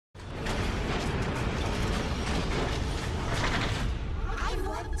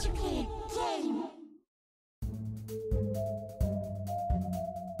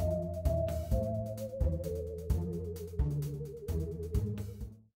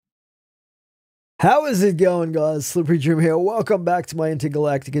How is it going, guys? Slippery Jim here. Welcome back to my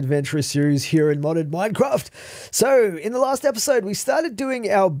Intergalactic Adventurer series here in modded Minecraft. So, in the last episode, we started doing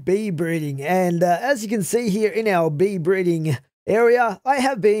our bee breeding, and as you can see here in our bee breeding area, I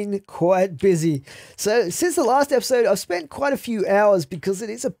have been quite busy. So, since the last episode, I've spent quite a few hours because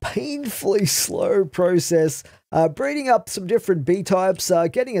it is a painfully slow process, breeding up some different bee types,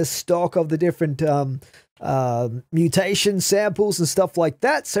 getting a stock of the different mutation samples and stuff like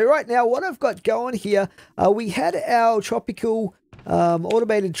that. So right now what I've got going here, we had our tropical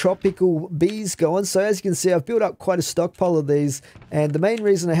automated tropical bees going. So as you can see, I've built up quite a stockpile of these, and the main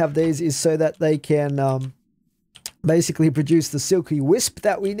reason I have these is so that they can basically produce the silky wisp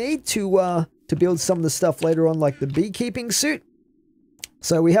that we need to build some of the stuff later on, like the beekeeping suit.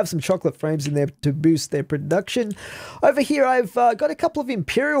 So we have some chocolate frames in there to boost their production. Over here I've got a couple of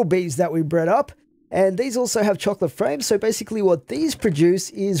imperial bees that we bred up, and these also have chocolate frames. So basically what these produce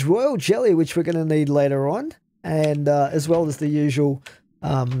is royal jelly, which we're going to need later on. And as well as the usual,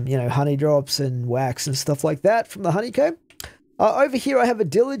 you know, honey drops and wax and stuff like that from the honeycomb. Over here I have a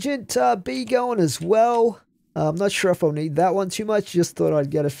diligent bee going as well. I'm not sure if I'll need that one too much. Just thought I'd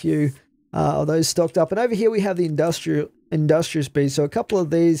get a few of those stocked up. And over here we have the industrious bees. So a couple of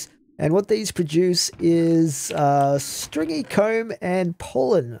these. And what these produce is stringy comb and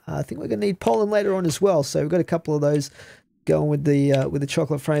pollen. I think we're going to need pollen later on as well. So we've got a couple of those going with the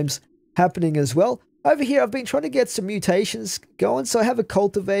chocolate frames happening as well. Over here, I've been trying to get some mutations going. So I have a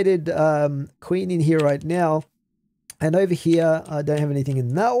cultivated queen in here right now. And over here, I don't have anything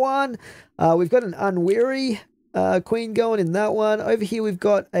in that one. We've got an unweary queen going in that one. Over here, we've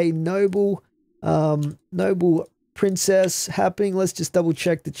got a noble princess happening. Let's just double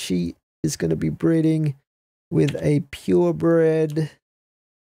check that she is going to be breeding with a purebred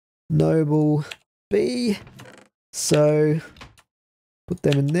noble bee. So put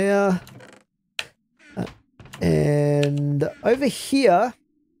them in there. And over here,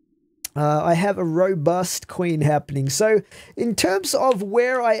 I have a robust queen happening. So in terms of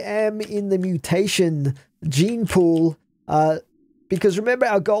where I am in the mutation gene pool, because remember,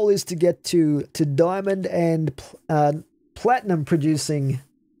 our goal is to get to diamond and platinum producing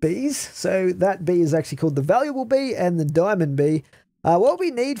bees. So that bee is actually called the valuable bee and the diamond bee. What we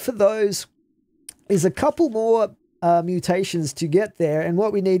need for those is a couple more mutations to get there. And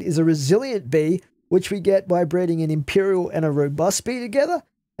what we need is a resilient bee, which we get by breeding an imperial and a robust bee together.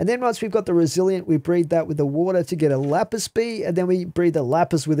 And then once we've got the resilient, we breed that with the water to get a lapis bee. And then we breed the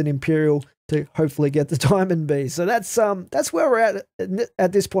lapis with an imperial to hopefully get the diamond bee. So that's where we're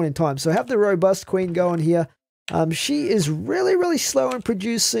at this point in time. So I have the robust queen going here. She is really slow in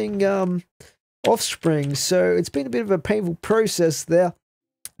producing offspring. So it's been a bit of a painful process there.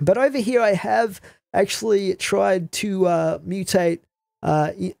 But over here I have actually tried to mutate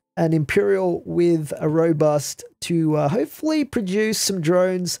an imperial with a robust to hopefully produce some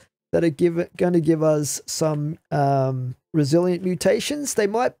drones that are going to give us some resilient mutations. They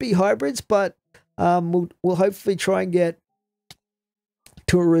might be hybrids, but we'll hopefully try and get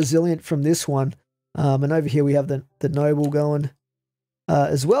to a resilient from this one. And over here we have the noble going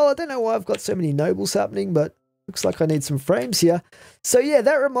as well. I don't know why I've got so many nobles happening, but looks like I need some frames here. So yeah,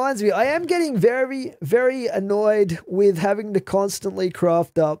 that reminds me, I am getting very annoyed with having to constantly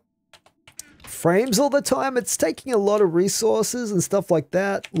craft up frames all the time. It's taking a lot of resources and stuff like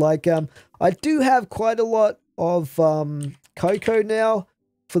that. Like I do have quite a lot of cocoa now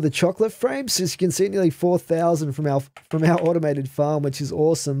for the chocolate frames. As you can see, nearly 4,000 from our automated farm, which is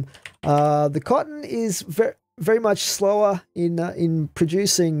awesome. The cotton is very much slower in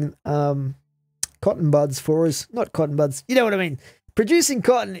producing cotton buds for us. Not cotton buds, you know what I mean. Producing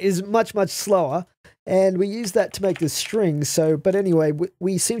cotton is much slower, and we use that to make the string. So, but anyway,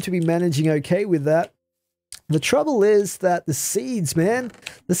 we seem to be managing okay with that. The trouble is that the seeds, man,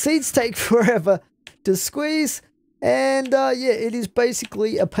 the seeds take forever to squeeze, and yeah, it is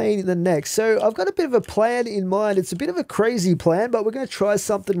basically a pain in the neck. So I've got a bit of a plan in mind. It's a bit of a crazy plan, but we're going to try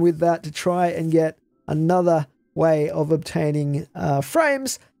something with that to try and get another way of obtaining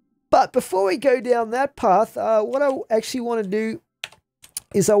frames. But before we go down that path, what I actually want to do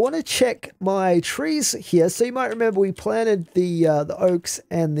is I want to check my trees here. So you might remember we planted the oaks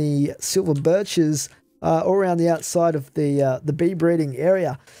and the silver birches all around the outside of the bee breeding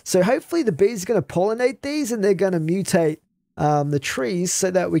area. So hopefully the bees are going to pollinate these, and they're going to mutate the trees so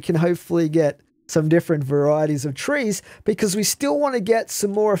that we can hopefully get some different varieties of trees, because we still want to get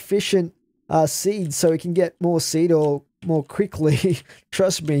some more efficient seeds so we can get more seed or more quickly.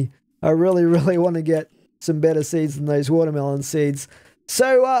 Trust me, I really want to get some better seeds than those watermelon seeds.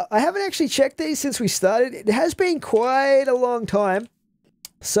 So I haven't actually checked these since we started. It has been quite a long time.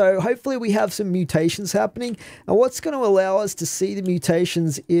 So hopefully we have some mutations happening. And what's going to allow us to see the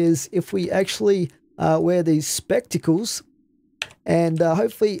mutations is if we actually wear these spectacles. And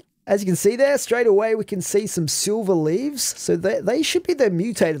hopefully, as you can see there, straight away we can see some silver leaves. So they should be the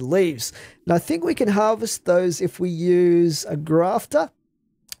mutated leaves. And I think we can harvest those if we use a grafter.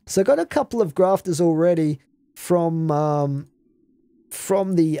 So I got a couple of grafters already from the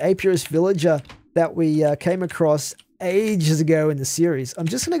Apiarist villager that we came across ages ago in the series. I'm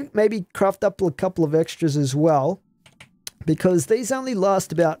just going to maybe craft up a couple of extras as well, because these only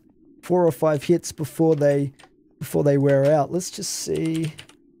last about 4 or 5 hits before they wear out. Let's just see.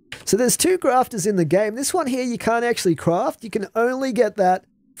 So there's 2 grafters in the game. This one here you can't actually craft. You can only get that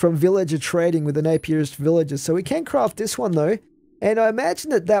from villager trading with an Apiarist villager. So we can craft this one though. And I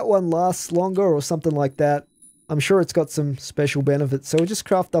imagine that one lasts longer or something like that. I'm sure it's got some special benefits. So we'll just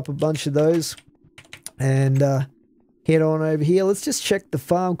craft up a bunch of those and head on over here. Let's just check the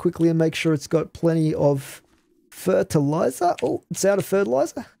farm quickly and make sure it's got plenty of fertilizer. Oh, it's out of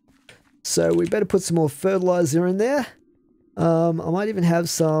fertilizer. So we better put some more fertilizer in there. I might even have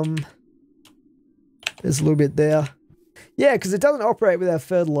some. There's a little bit there. Yeah, because it doesn't operate without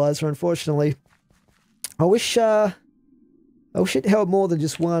fertilizer, unfortunately. I wish it held more than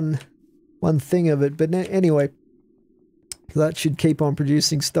just one thing of it. But anyway, that should keep on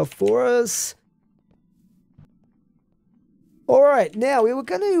producing stuff for us. Alright, now we were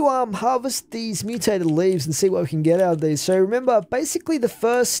going to harvest these mutated leaves and see what we can get out of these. So remember, basically the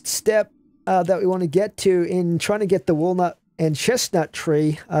first step that we want to get to in trying to get the walnut and chestnut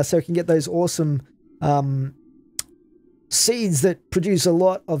tree, so we can get those awesome seeds that produce a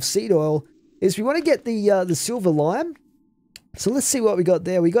lot of seed oil, is we want to get the silver lime. So let's see what we got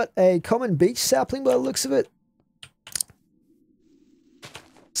there. We got a common beech sapling by the looks of it.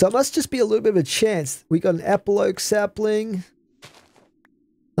 So it must just be a little bit of a chance. We got an apple oak sapling.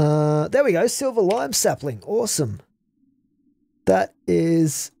 There we go, silver lime sapling. Awesome. That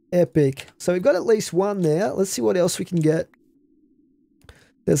is epic. So we've got at least one there. Let's see what else we can get.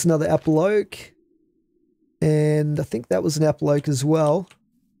 There's another apple oak. And I think that was an apple oak as well.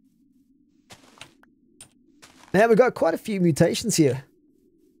 Now we've got quite a few mutations here.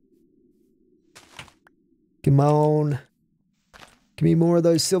 Come on. Give me more of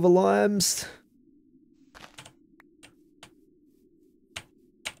those silver limes.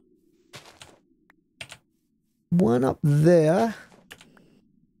 One up there.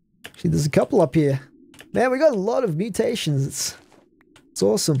 Actually, there's a couple up here. Man, we got a lot of mutations. It's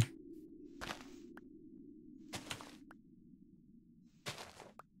awesome.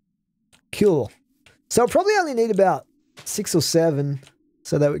 Cool. So I'll probably only need about 6 or 7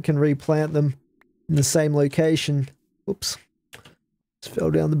 so that we can replant them in the same location. Oops. Just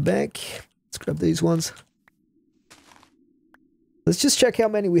fell down the bank. Let's grab these ones. Let's just check how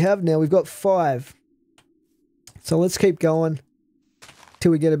many we have now. We've got 5. So let's keep going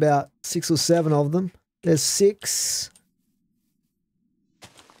till we get about 6 or 7 of them. There's 6.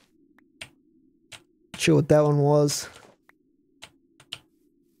 Not sure what that one was.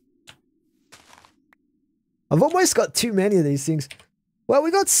 I've almost got too many of these things. Well,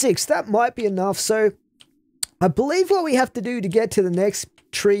 we got 6. That might be enough. So I believe what we have to do to get to the next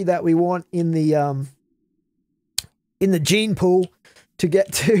tree that we want in the gene pool to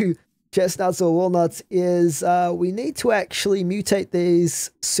get to chestnuts or walnuts is we need to actually mutate these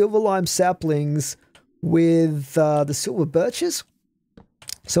silver lime saplings with the silver birches.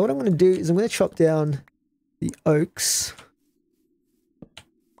 So what I'm going to do is I'm going to chop down the oaks.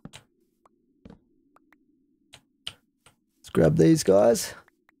 Let's grab these guys.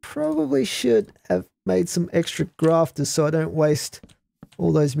 Probably should have made some extra grafters so I don't waste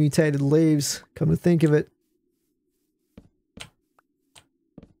all those mutated leaves, come to think of it.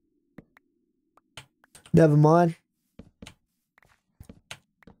 Never mind.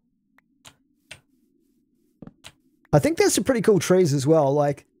 I think there's some pretty cool trees as well.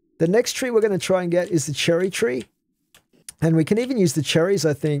 Like the next tree we're going to try and get is the cherry tree. And we can even use the cherries,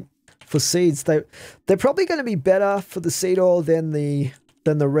 I think, for seeds. They're probably going to be better for the seed oil than the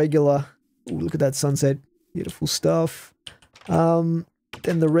regular. Ooh, look at that sunset. Beautiful stuff. Than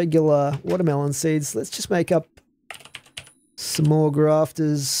the regular watermelon seeds. Let's just make up some more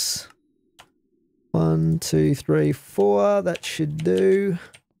grafters. 1, 2, 3, 4. That should do.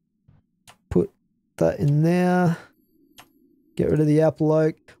 Put that in there. Get rid of the apple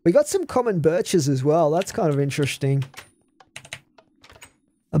oak. We got some common birches as well. That's kind of interesting.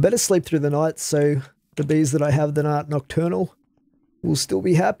 I better sleep through the night so the bees that I have that aren't nocturnal will still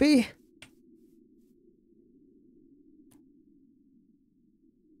be happy.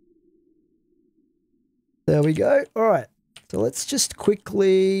 There we go. All right. So let's just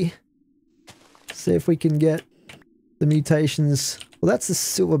quickly see if we can get the mutations. Well, that's the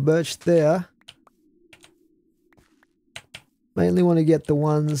silver birch there. Mainly want to get the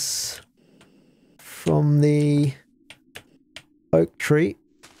ones from the oak tree.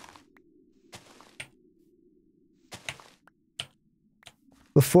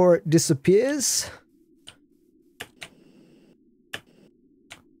 Before it disappears.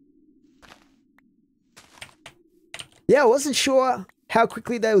 Yeah, I wasn't sure how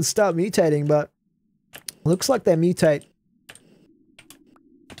quickly they would start mutating, but looks like they mutate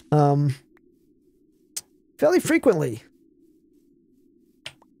fairly frequently.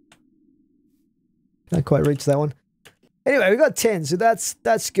 Can't quite reach that one. Anyway, we got 10, so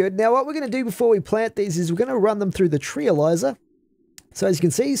that's good. Now, what we're going to do before we plant these is we're going to run them through the Treealyzer. So as you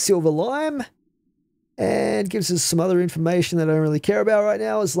can see, silver lime, and gives us some other information that I don't really care about right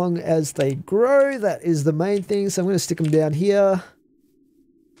now. As long as they grow, that is the main thing. So I'm going to stick them down here.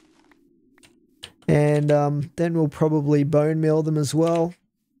 And then we'll probably bone meal them as well.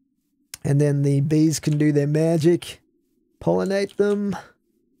 And then the bees can do their magic, pollinate them.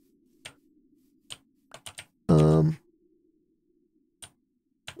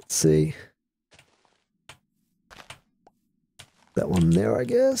 Let's see. That one there, I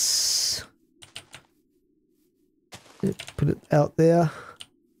guess. Yep, put it out there.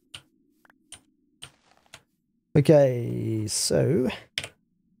 Okay, so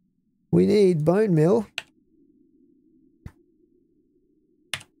we need bone meal.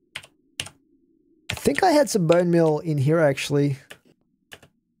 I think I had some bone meal in here actually.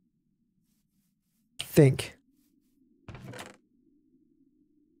 Think.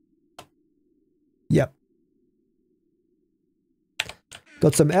 Yep.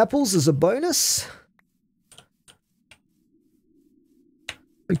 Got some apples as a bonus.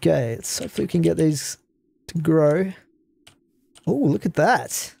 Okay, so if we can get these to grow. Oh, look at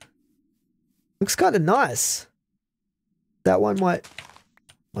that. Looks kind of nice. That one might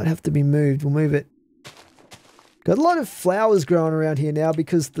have to be moved. We'll move it. Got a lot of flowers growing around here now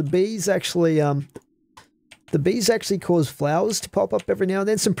because the bees actually cause flowers to pop up every now and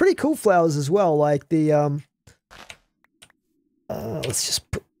then. Some pretty cool flowers as well, like the let's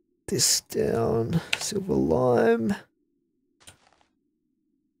just put this down. Silver lime.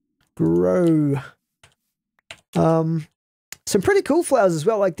 Grow. Some pretty cool flowers as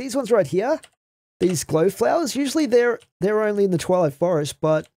well, like these ones right here. These glow flowers. Usually they're only in the Twilight Forest,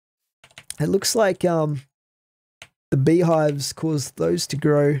 but it looks like the beehives cause those to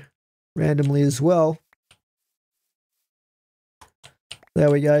grow randomly as well. There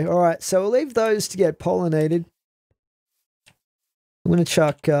we go. All right, so we'll leave those to get pollinated. I'm going to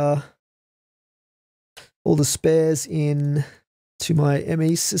chuck all the spares in to my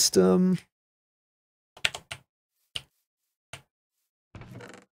ME system.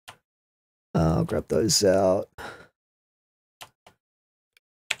 I'll grab those out.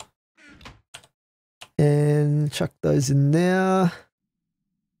 And chuck those in there.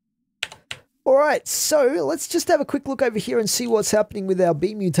 All right, so let's just have a quick look over here and see what's happening with our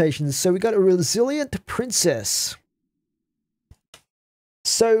bee mutations. So we got a resilient princess.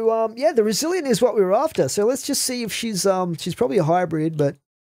 So yeah, the resilient is what we were after. So let's just see if she's probably a hybrid, but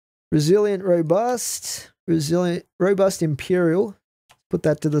resilient robust, resilient robust imperial. Put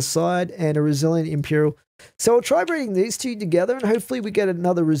that to the side, and a resilient imperial. So I'll try breeding these two together, and hopefully we get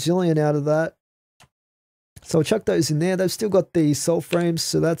another resilient out of that. So I'll chuck those in there. They've still got the soul frames,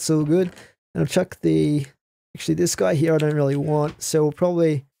 so that's all good. And I'll chuck the, actually this guy here I don't really want, so we'll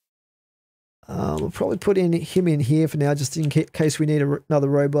probably put him in here for now, just in case we need another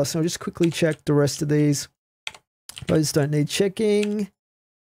robust. And I'll just quickly check the rest of these. Those don't need checking.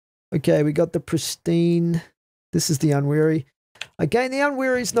 Okay, we got the pristine. This is the unweary. Again, the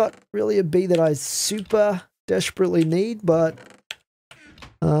unweary is not really a bee that I super desperately need, but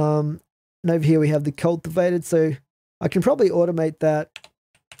and over here we have the cultivated, so I can probably automate that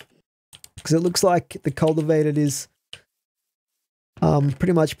because it looks like the cultivated is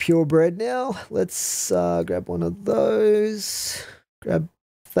pretty much purebred now. Let's grab one of those, grab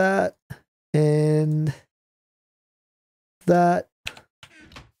that, and that.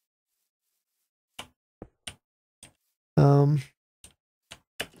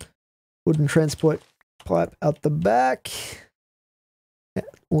 Wooden transport pipe out the back.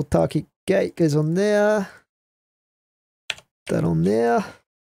 Autarkic gate goes on there. That on there.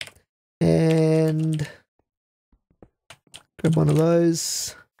 And grab one of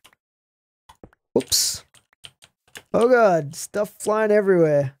those. Oops. Oh god, stuff flying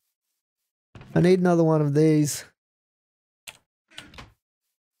everywhere. I need another one of these.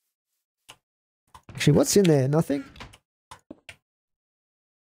 Actually, what's in there? Nothing?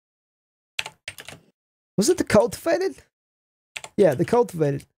 Was it the cultivated? Yeah, the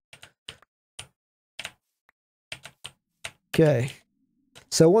cultivated. Okay.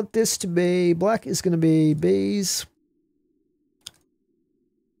 So I want this to be, black is going to be bees.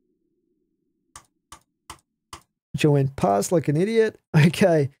 Which I went past like an idiot.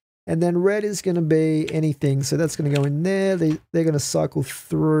 Okay. And then red is going to be anything. So that's going to go in there. They're going to cycle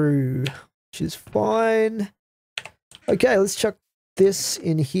through, which is fine. Okay, let's chuck this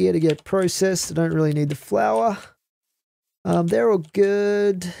in here to get processed. I don't really need the flour. They're all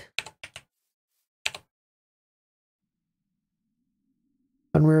good.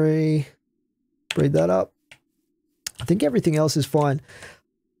 Unreary, breed that up. I think everything else is fine.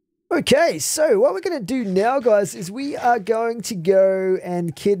 Okay, so what we're going to do now, guys, is we are going to go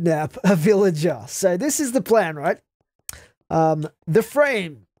and kidnap a villager. So this is the plan, right? The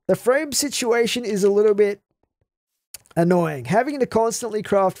frame situation is a little bit annoying. Having to constantly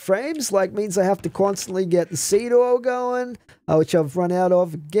craft frames means I have to constantly get the seed oil going, which I've run out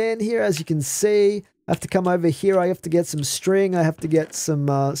of again here, as you can see. I have to come over here. I have to get some string. I have to get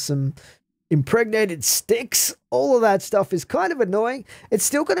some impregnated sticks. All of that stuff is kind of annoying. It's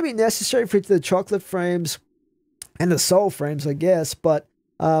still going to be necessary for the chocolate frames and the soul frames, I guess. But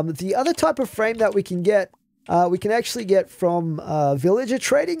the other type of frame that we can get, we can actually get from villager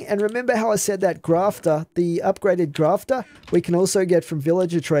trading. And remember how I said that grafter, the upgraded grafter, we can also get from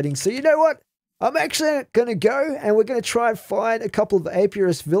villager trading. So you know what? I'm actually going to go and we're going to try and find a couple of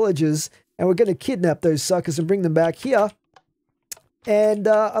apiarist villagers. And we're going to kidnap those suckers and bring them back here. And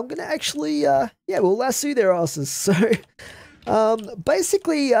I'm going to actually, we'll lasso their asses. So,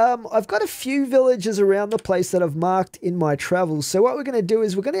 basically, I've got a few villages around the place that I've marked in my travels. So what we're going to do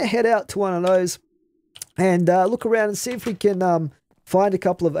is we're going to head out to one of those and look around and see if we can find a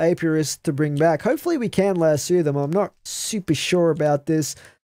couple of apiarists to bring back. Hopefully we can lasso them. I'm not super sure about this,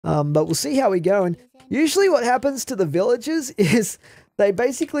 but we'll see how we go. And usually what happens to the villages is they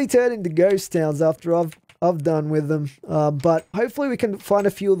basically turn into ghost towns after I've done with them. But hopefully we can find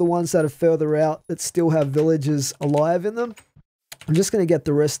a few of the ones that are further out that still have villages alive in them. I'm just going to get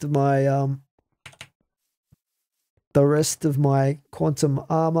the rest of my quantum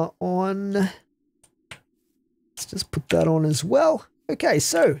armor on. Let's just put that on as well. Okay,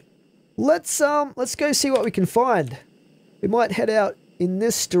 so let's go see what we can find. We might head out in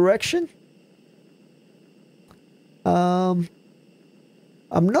this direction.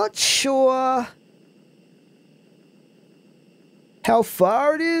 I'm not sure how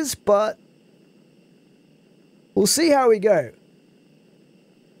far it is, but we'll see how we go.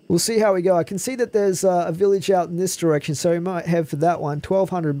 We'll see how we go. I can see that there's a village out in this direction, so we might head for that one.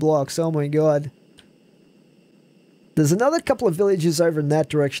 1,200 blocks, oh my god. There's another couple of villages over in that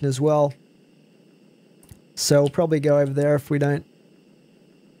direction as well. So we'll probably go over there if we don't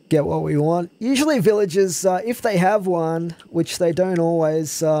get what we want. Usually villages, if they have one, which they don't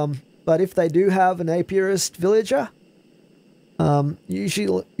always, but if they do have an apiarist villager,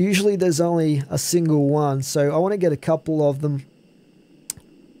 usually there's only a single one, so I want to get a couple of them.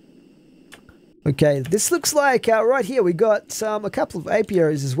 Okay, this looks like right here we got a couple of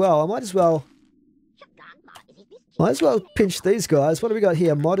apiaries as well. I might as well pinch these guys. What do we got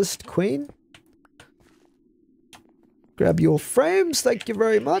here? Modest Queen. Grab your frames, thank you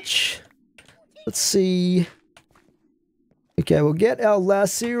very much. Let's see. Okay, we'll get our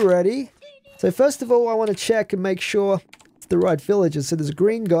lasso ready. So first of all, I want to check and make sure it's the right villager. So there's a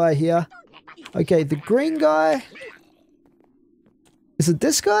green guy here. Okay, the green guy. Is it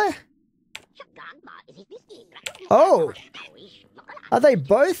this guy? Oh! Are they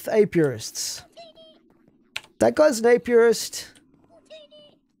both apiarists? That guy's an apiarist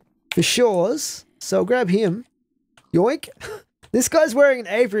for sure, so I'll grab him. Yoink. This guy's wearing an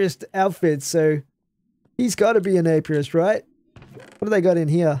apiarist outfit, so he's got to be an apiarist, right? What do they got in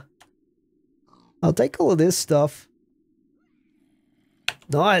here? I'll take all of this stuff.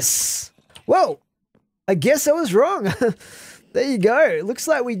 Nice. Whoa. I guess I was wrong. There you go. Looks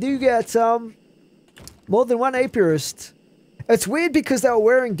like we do get more than one apiarist. It's weird because they were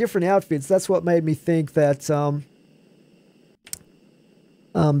wearing different outfits. That's what made me think that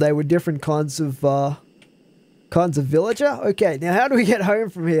they were different kinds of villager. Okay, now how do we get home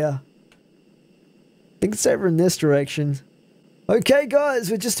from here? I think it's over in this direction. Okay, guys,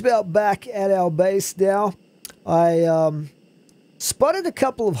 we're just about back at our base now. I spotted a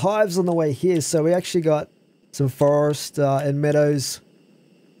couple of hives on the way here, so we actually got some forest and meadows,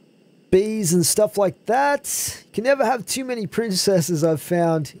 bees and stuff like that. You can never have too many princesses, I've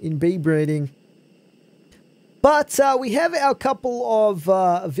found, in bee breeding. But we have our couple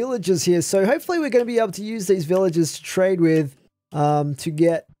of villages here, so hopefully we're going to be able to use these villages to trade with to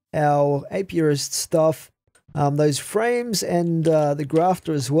get our apiarist stuff, those frames and the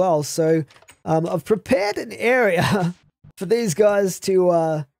grafter as well. So I've prepared an area for these guys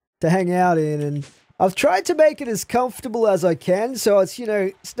to hang out in, and I've tried to make it as comfortable as I can. So it's, you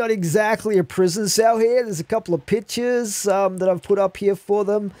know, it's not exactly a prison cell here. There's a couple of pictures that I've put up here for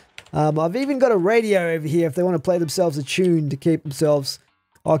them. I've even got a radio over here if they want to play themselves a tune to keep themselves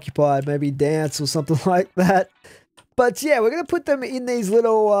occupied, maybe dance or something like that. But yeah, we're going to put them in these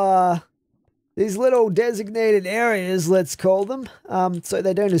little designated areas, let's call them, so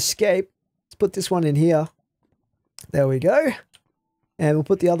they don't escape. Let's put this one in here. There we go. And we'll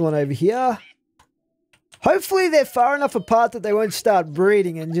put the other one over here. Hopefully they're far enough apart that they won't start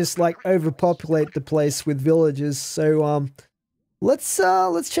breeding and just like overpopulate the place with villagers. So let's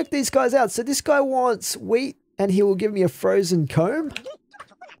check these guys out. So this guy wants wheat and he will give me a frozen comb.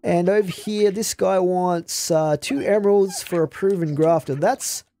 And over here, this guy wants 2 emeralds for a proven grafter.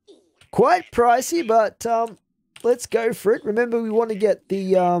 That's quite pricey, but let's go for it. Remember, we want to get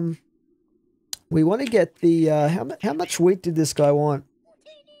the how much wheat did this guy want?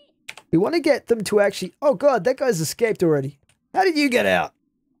 We want to get them to actually... Oh god, that guy's escaped already. How did you get out?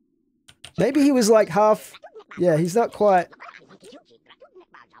 Maybe he was like half... Yeah, he's not quite...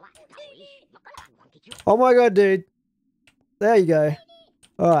 Oh my god, dude. There you go.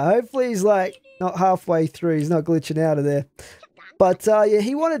 Alright, hopefully he's like not halfway through. He's not glitching out of there. But yeah,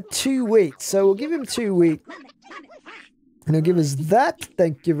 he wanted 2 wheat. So we'll give him 2 wheat. And he'll give us that.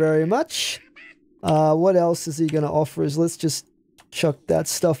 Thank you very much. What else is he going to offer us? Let's just chuck that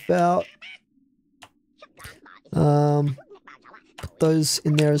stuff out. Put those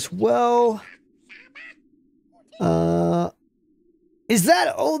in there as well. Is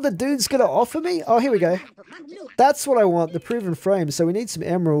that all the dude's going to offer me? Oh, here we go. That's what I want, the proven frame. So we need some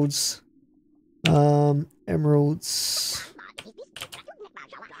emeralds. Emeralds.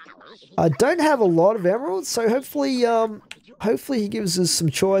 I don't have a lot of emeralds, so hopefully he gives us some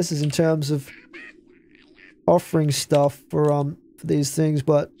choices in terms of offering stuff for these things,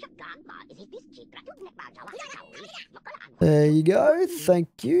 but there you go.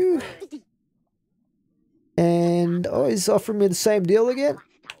 Thank you. And oh, he's offering me the same deal again.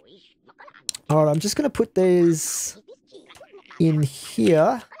 All right, I'm just going to put these in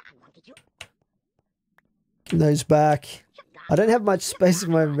here. Give those back. I don't have much space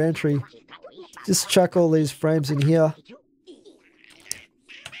in my inventory. Just chuck all these frames in here.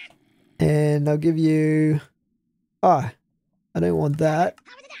 And I'll give you... Oh, I don't want that.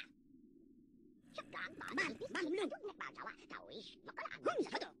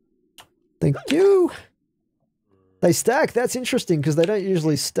 Thank you. They stack. That's interesting because they don't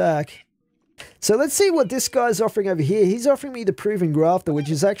usually stack. So let's see what this guy's offering over here. He's offering me the proven grafter, which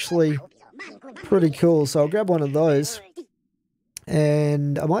is actually pretty cool. So I'll grab one of those.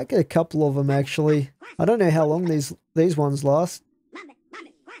 And I might get a couple of them actually. I don't know how long these ones last.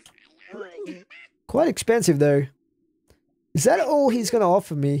 Quite expensive though. Is that all he's going to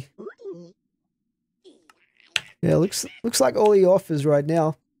offer me? Yeah, looks like all he offers right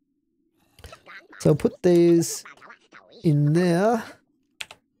now. So I'll put these in there.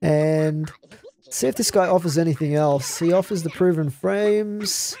 And see if this guy offers anything else. He offers the proven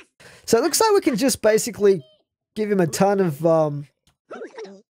frames. So it looks like we can just basically give him a ton of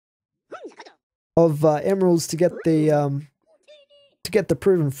emeralds to get the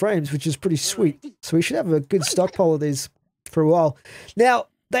proven frames, which is pretty sweet. So we should have a good stockpile of these for a while. Now,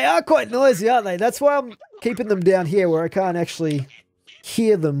 they are quite noisy, aren't they? That's why I'm keeping them down here where I can't actually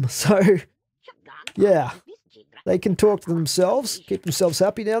hear them. So, yeah, they can talk to themselves, keep themselves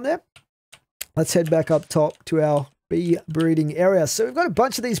happy down there. Let's head back up top to our bee breeding area. So we've got a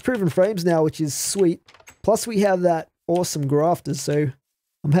bunch of these proven frames now, which is sweet. Plus we have that awesome grafters, so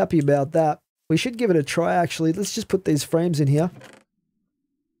I'm happy about that. We should give it a try, actually. Let's just put these frames in here.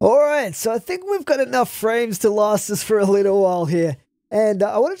 Alright, so I think we've got enough frames to last us for a little while here. And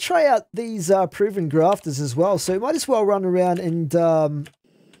I want to try out these proven grafters as well. So we might as well run around and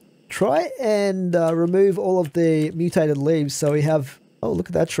try and remove all of the mutated leaves. So we have... Oh, look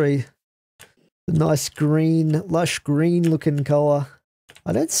at that tree. The nice green, lush green looking color.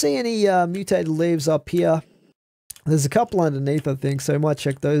 I don't see any mutated leaves up here. There's a couple underneath, I think, so I might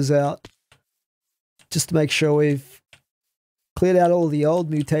check those out. Just to make sure we've cleared out all the old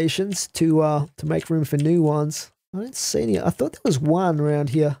mutations to make room for new ones. I don't see any. I thought there was one around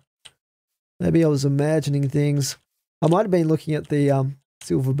here. Maybe I was imagining things. I might have been looking at the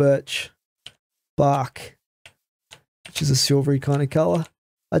silver birch bark, which is a silvery kind of color.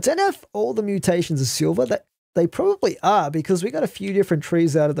 I don't know if all the mutations are silver. That they probably are, because we got a few different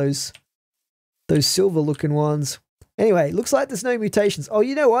trees out of those silver looking ones. Anyway, looks like there's no mutations. Oh,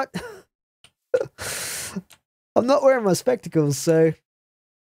 you know what? I'm not wearing my spectacles, so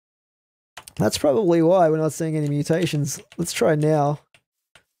that's probably why we're not seeing any mutations. Let's try now.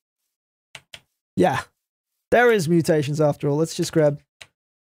 Yeah, there is mutations after all. Let's just grab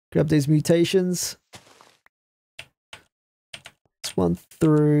these mutations. This one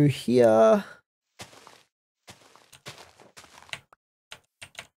through here.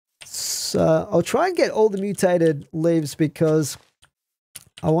 So I'll try and get all the mutated leaves because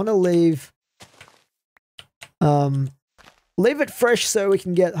I want to leave it fresh so we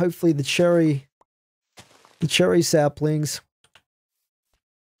can get hopefully the cherry saplings.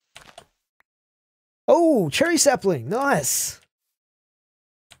 Oh, cherry sapling, nice.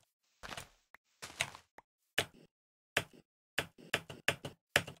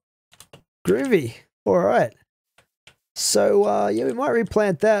 Groovy. All right. So yeah, we might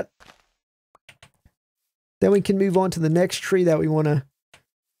replant that. Then we can move on to the next tree that we want to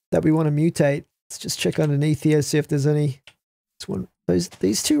mutate. Let's just check underneath here, see if there's any.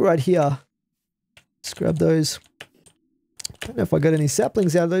 These two right here. Let's grab those. Don't know if I got any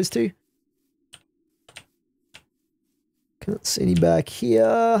saplings out of those two. Can't see any back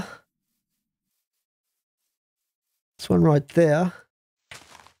here. This one right there.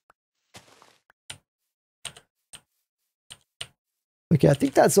 Okay, I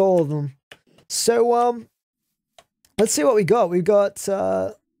think that's all of them. So, let's see what we got. We've got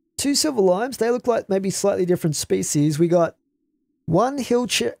 2 silver limes. They look like maybe slightly different species. We got 1 hill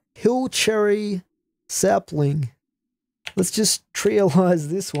cherry sapling. Let's just trialize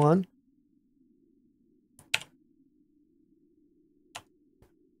this one.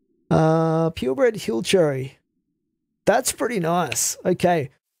 Purebred hill cherry. That's pretty nice.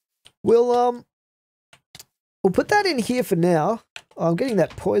 Okay. We'll put that in here for now. I'm getting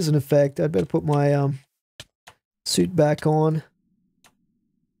that poison effect. I'd better put my suit back on.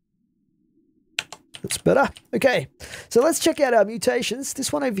 That's better. Okay. So let's check out our mutations.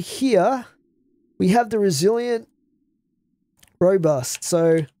 This one over here, we have the resilient robust.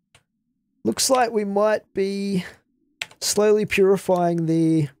 So looks like we might be slowly purifying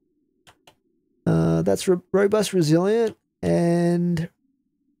the that's robust resilient and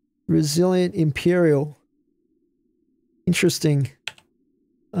resilient imperial. Interesting.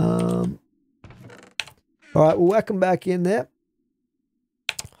 All right, we'll whack them back in there.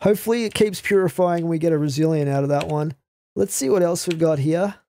 Hopefully it keeps purifying and we get a resilient out of that one. Let's see what else we've got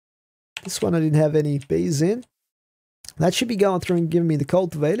here. This one I didn't have any bees in. That should be going through and giving me the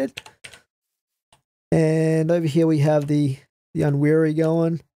cultivated. And over here we have the unweary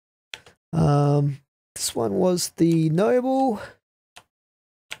going. This one was the noble.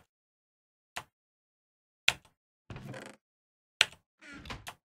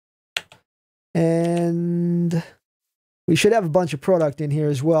 And we should have a bunch of product in here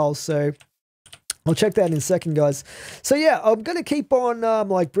as well, so I'll check that in a second, guys. So yeah, I'm going to keep on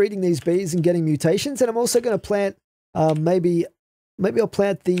like breeding these bees and getting mutations, and I'm also going to plant maybe I'll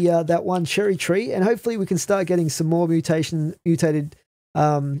plant the that one cherry tree, and hopefully we can start getting some more mutated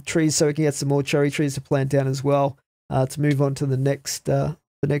trees, so we can get some more cherry trees to plant down as well to move on to the next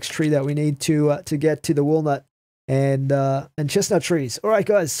tree that we need to get to the walnut and chestnut trees. All right,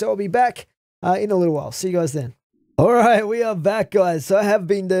 guys. So I'll be back in a little while. See you guys then. All right, we are back, guys. So I have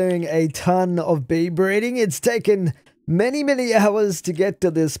been doing a ton of bee breeding. It's taken many hours to get to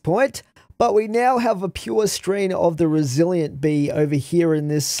this point, but we now have a pure strain of the resilient bee over here in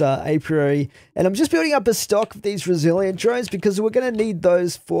this apiary, and I'm just building up a stock of these resilient drones because we're going to need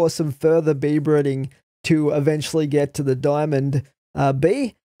those for some further bee breeding to eventually get to the diamond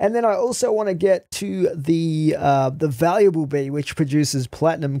bee. And then I also want to get to the valuable bee, which produces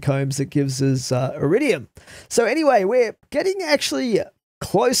platinum combs that gives us iridium. So anyway, we're getting actually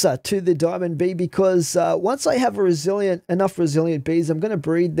closer to the diamond bee because once I have enough resilient bees, I'm going to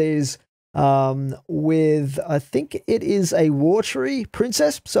breed these with, I think it is a watery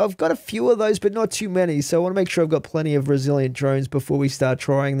princess. So I've got a few of those, but not too many. So I want to make sure I've got plenty of resilient drones before we start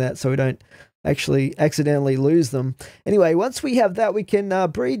trying that, so we don't actually accidentally lose them. Anyway, once we have that, we can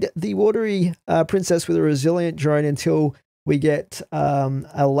breed the watery princess with a resilient drone until we get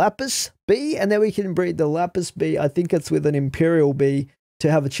a lapis bee, and then we can breed the lapis bee. I think it's with an imperial bee to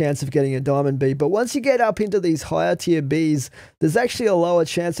have a chance of getting a diamond bee. But once you get up into these higher tier bees, there's actually a lower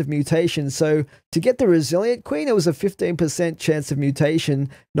chance of mutation. So to get the resilient queen, it was a 15% chance of mutation,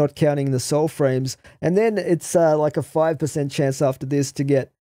 not counting the soul frames. And then it's like a 5% chance after this to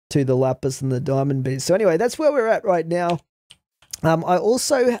get to the lapis and the diamond bees. So anyway, that's where we're at right now. I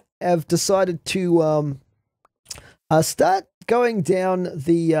also have decided to start going down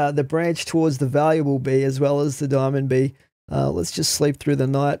the branch towards the valuable bee as well as the diamond bee. Let's just sleep through the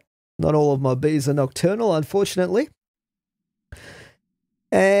night. Not all of my bees are nocturnal, unfortunately.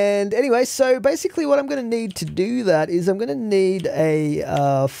 And anyway, so basically what I'm going to need to do that is I'm going to need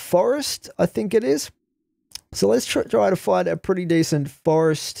a forest, I think it is. So let's try to find a pretty decent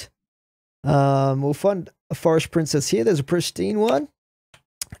forest. We'll find a forest princess here. There's a pristine one.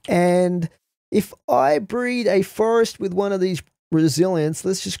 And if I breed a forest with one of these resilience,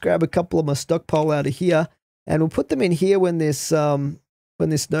 let's just grab a couple of my stockpile out of here. And we'll put them in here when this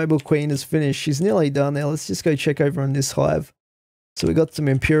noble queen is finished. She's nearly done there. Let's just go check over on this hive. So we got some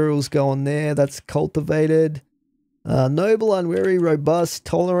Imperials going there. That's cultivated. Noble, unwary, robust,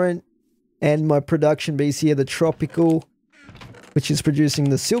 tolerant. And my production bees here, the tropical, which is producing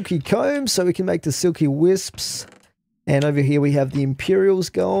the silky comb. So we can make the silky wisps. And over here we have the Imperials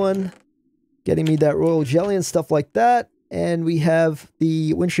going. Getting me that royal jelly and stuff like that. And we have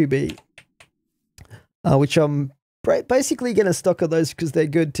the wintry bee. Which I'm basically going to stock of those because they're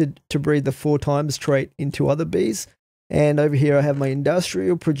good to breed the 4 times trait into other bees. And over here I have my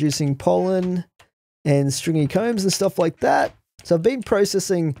industrial producing pollen and stringy combs and stuff like that. So I've been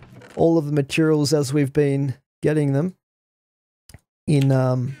processing all of the materials as we've been getting them in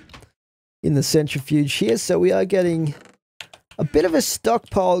the centrifuge here. So we are getting a bit of a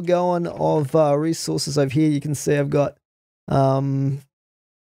stockpile going of resources over here. You can see I've got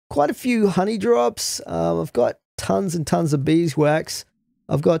quite a few honey drops. I've got tons and tons of beeswax.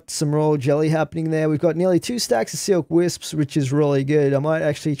 I've got some royal jelly happening there. We've got nearly 2 stacks of silk wisps, which is really good. I might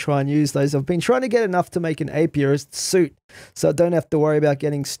actually try and use those. I've been trying to get enough to make an apiarist suit, so I don't have to worry about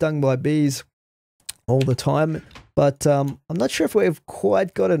getting stung by bees all the time. But I'm not sure if we've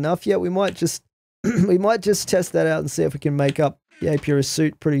quite got enough yet. We might just test that out and see if we can make up the apiarist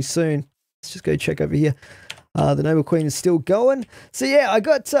suit pretty soon. Let's just go check over here. The noble queen is still going. So yeah, I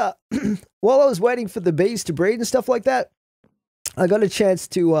got while I was waiting for the bees to breed and stuff like that, I got a chance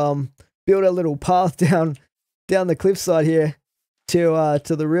to build a little path down the cliffside here to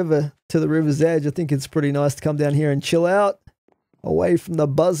the river's edge. I think it's pretty nice to come down here and chill out away from the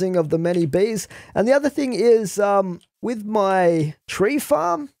buzzing of the many bees. And the other thing is with my tree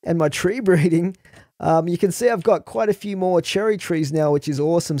farm and my tree breeding, you can see I've got quite a few more cherry trees now, which is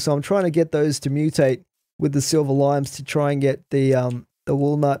awesome. So I'm trying to get those to mutate with the silver limes to try and get the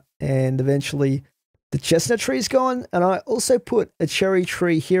walnut and eventually the chestnut trees going. And I also put a cherry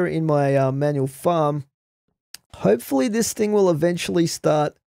tree here in my manual farm. Hopefully this thing will eventually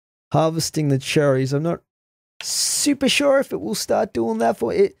start harvesting the cherries. I'm not super sure if it will start doing that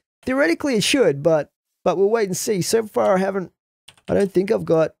for it. Theoretically it should, but we'll wait and see. So far I don't think I've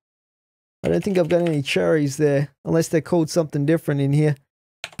got any cherries there, unless they're called something different in here.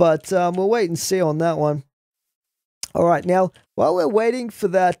 But we'll wait and see on that one. All right, now while we're waiting for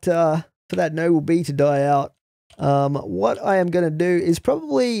that noble bee to die out, what I am going to do is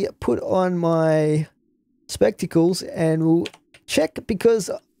probably put on my spectacles and we'll check, because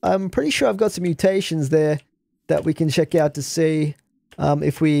I'm pretty sure I've got some mutations there that we can check out to see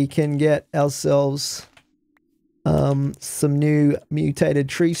if we can get ourselves some new mutated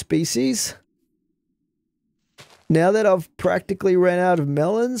tree species. Now that I've practically ran out of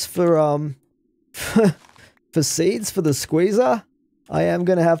melons for for seeds for the squeezer, I am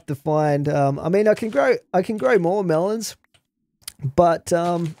going to have to find, I mean, I can grow more melons, but,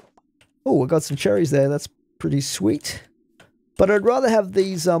 oh, I got some cherries there. That's pretty sweet. But I'd rather have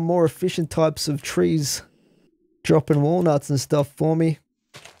these more efficient types of trees dropping walnuts and stuff for me.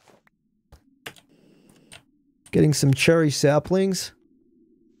 Getting some cherry saplings.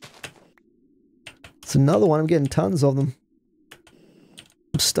 It's another one. I'm getting tons of them.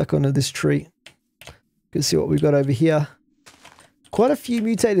 I'm stuck onto this tree. Let's see what we've got over here. Quite a few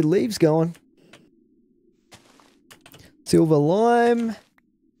mutated leaves going. Silver lime.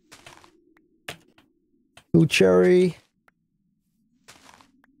 Blue cherry.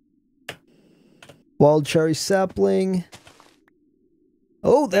 Wild cherry sapling.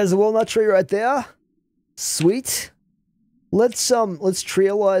 Oh, there's a walnut tree right there. Sweet. Let's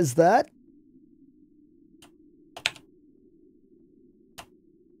trealize that.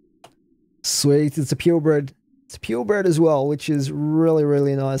 Sweet. It's a purebred. It's a purebred as well, which is really,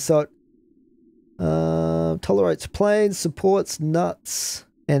 really nice. So it tolerates plains, supports nuts,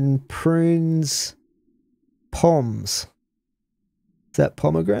 and prunes poms. Is that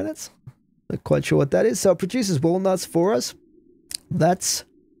pomegranates? Not quite sure what that is. So it produces walnuts for us. That's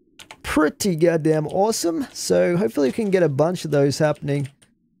pretty goddamn awesome. So hopefully we can get a bunch of those happening.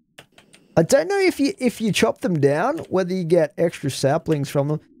 I don't know if you chop them down, whether you get extra saplings from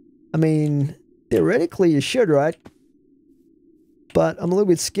them. I mean, theoretically you should, right? but I'm a little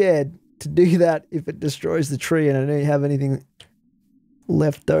bit scared to do that if it destroys the tree and I don't have anything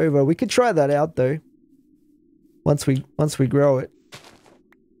left over. We could try that out though. Once we grow it.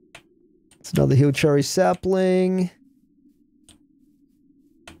 It's another hill cherry sapling.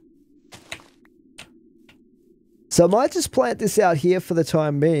 So I might just plant this out here for the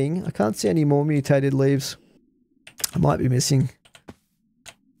time being. I can't see any more mutated leaves. I might be missing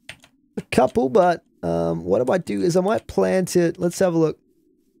a couple, but what I might do is I might plant it. Let's have a look.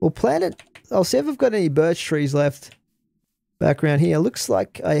 We'll plant it. I'll see if I've got any birch trees left back around here. Looks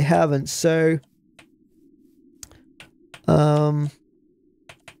like I haven't. So, where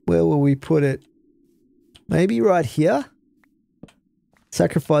will we put it? Maybe right here.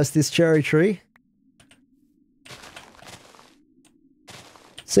 Sacrifice this cherry tree.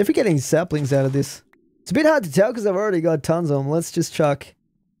 See if we get any saplings out of this. It's a bit hard to tell because I've already got tons of them. Let's just chuck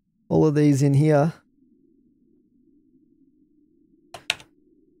all of these in here.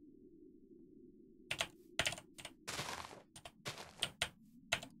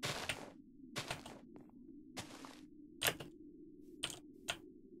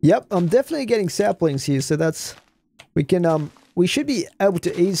 Yep, I'm definitely getting saplings here, so that's we can we should be able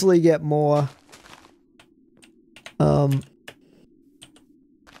to easily get more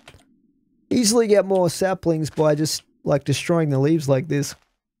saplings by just like destroying the leaves like this.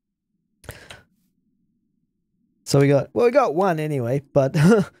 So we got one anyway, but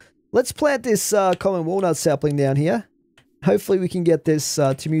let's plant this common walnut sapling down here. Hopefully we can get this to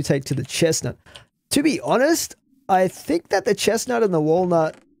mutate to the chestnut. To be honest, I think that the chestnut and the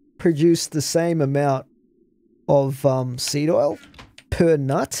walnut produce the same amount of seed oil per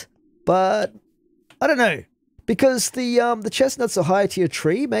nut, but I don't know. Because the chestnut's a higher tier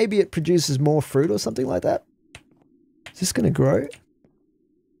tree, maybe it produces more fruit or something like that. Is this going to grow?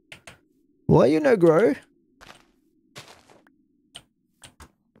 Why you no grow?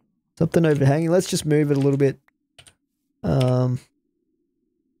 Something overhanging. Let's just move it a little bit. Let's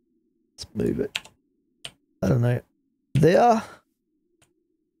move it. I don't know. There.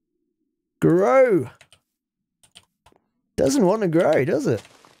 Grow. Doesn't want to grow, does it?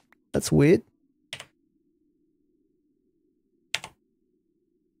 That's weird.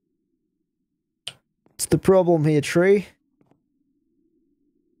 What's the problem here, tree?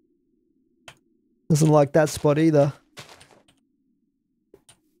 Doesn't like that spot either.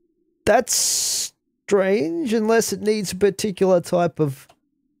 That's strange, unless it needs a particular type of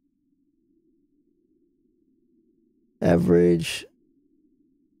average.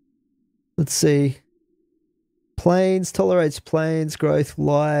 Let's see. Plains, tolerates plains, growth,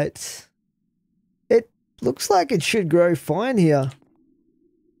 light. It looks like it should grow fine here.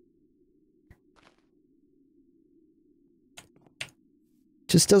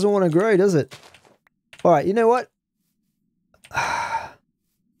 Just doesn't want to grow, does it? Alright, you know what?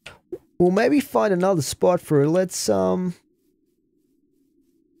 We'll maybe find another spot for it. Let's try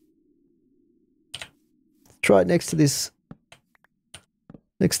it next to this.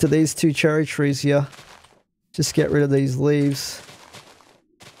 Next to these two cherry trees here. Just get rid of these leaves.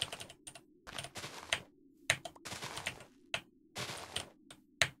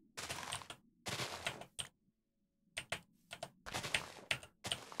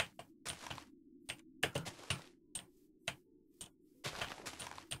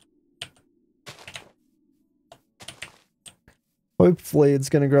 Hopefully it's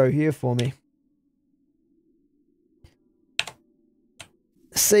going to grow here for me.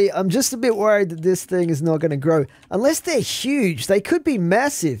 See, I'm just a bit worried that this thing is not going to grow. Unless they're huge. They could be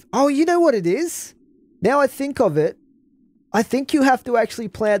massive. Oh, you know what it is? Now I think of it. I think you have to actually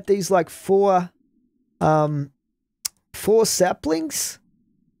plant these like four saplings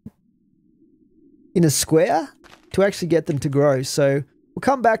in a square to actually get them to grow. So we'll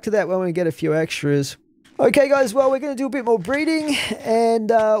come back to that when we get a few extras. Okay guys, well we're going to do a bit more breeding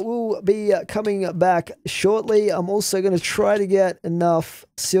and we'll be coming back shortly. I'm also going to try to get enough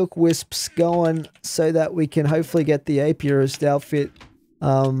silk wisps going so that we can hopefully get the apiarist outfit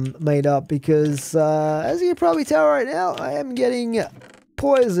made up because as you can probably tell right now, I am getting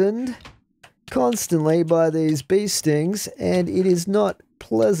poisoned constantly by these bee stings and it is not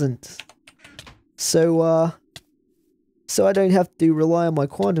pleasant. So I don't have to rely on my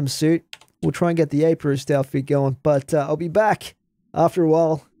quantum suit. We'll try and get the apiarist outfit going, but I'll be back after a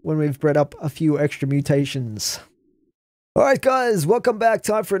while when we've bred up a few extra mutations. Alright guys, welcome back.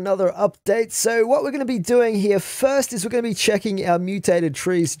 Time for another update. So what we're going to be doing here first is we're going to be checking our mutated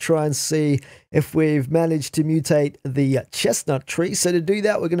trees to try and see if we've managed to mutate the chestnut tree. So to do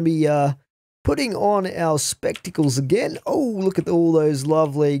that, we're going to be putting on our spectacles again. Oh, look at all those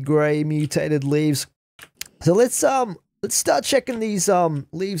lovely grey mutated leaves. So let's let's start checking these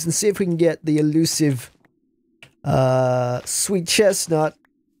leaves and see if we can get the elusive sweet chestnut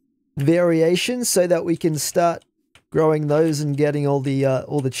variations so that we can start growing those and getting all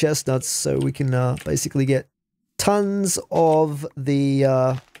the chestnuts, so we can basically get tons of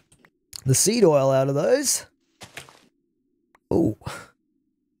the seed oil out of those. Oh,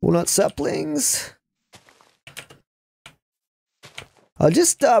 walnut saplings. I'll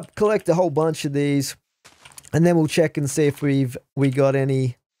just collect a whole bunch of these, and then we'll check and see if we got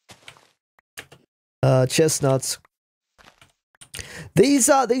any chestnuts. These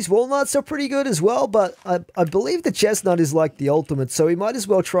walnuts are pretty good as well, but I believe the chestnut is like the ultimate, so we might as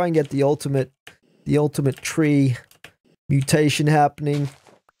well try and get the ultimate tree mutation happening.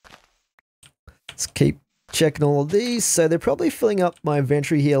 Let's keep checking all of these. So they're probably filling up my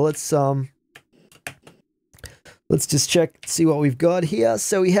inventory here. Let's just check, see what we've got here.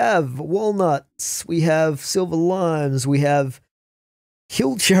 So we have walnuts, we have silver limes, we have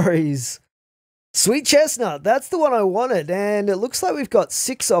hill cherries, sweet chestnut. That's the one I wanted, and it looks like we've got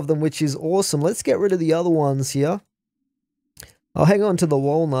 6 of them, which is awesome. Let's get rid of the other ones here. I'll hang on to the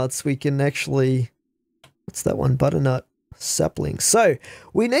walnuts. We can actually, what's that one? Butternut saplings. So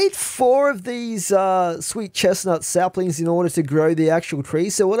we need 4 of these sweet chestnut saplings in order to grow the actual tree.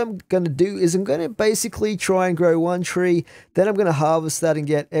 So what I'm going to do is I'm going to basically try and grow 1 tree, then I'm going to harvest that and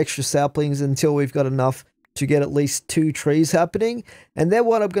get extra saplings until we've got enough to get at least 2 trees happening. And then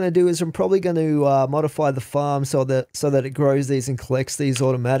what I'm going to do is I'm probably going to modify the farm so that it grows these and collects these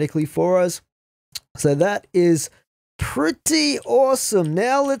automatically for us. So that is pretty awesome.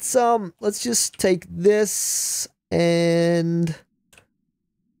 Now let's just take this and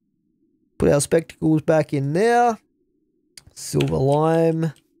put our spectacles back in there. Silver lime.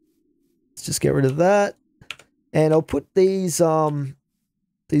 Let's just get rid of that. And I'll put these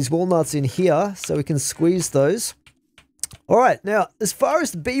walnuts in here so we can squeeze those. All right, now as far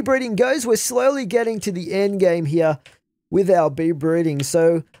as the bee breeding goes, we're slowly getting to the end game here with our bee breeding.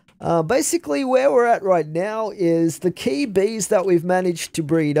 So basically where we're at right now is the key bees that we've managed to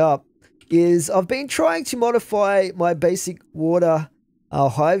breed up is I've been trying to modify my basic water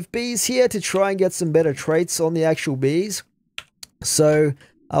hive bees here to try and get some better traits on the actual bees. So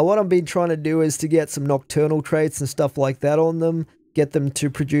what I've been trying to do is to get some nocturnal traits and stuff like that on them, get them to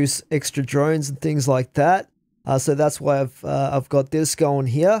produce extra drones and things like that. So that's why I've got this going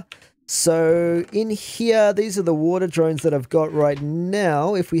here. So in here, these are the water drones that I've got right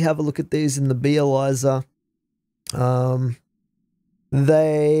now. If we have a look at these in the Bealyzer,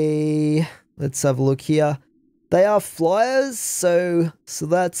 let's have a look here. They are flyers, so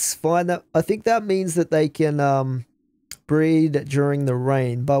that's fine. I think that means that they can breed during the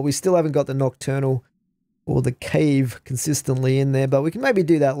rain, but we still haven't got the nocturnal or the cave consistently in there, but we can maybe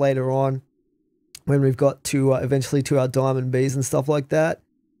do that later on when we've got to eventually to our diamond bees and stuff like that.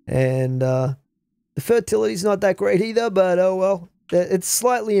 And the fertility's not that great either, but oh well, it's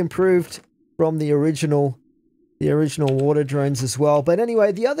slightly improved from the original water drones as well. But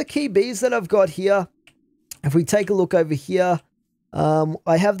anyway, the other key bees that I've got here, if we take a look over here,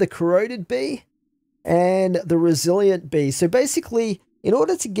 I have the corroded bee and the resilient bee. So basically, in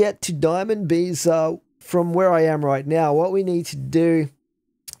order to get to diamond bees from where I am right now, what we need to do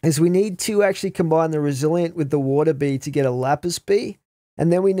is we need to actually combine the resilient with the water bee to get a lapis bee.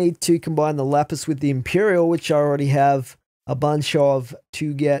 And then we need to combine the lapis with the imperial, which I already have a bunch of,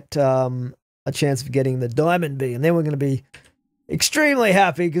 to get a chance of getting the diamond bee. And then we're going to be extremely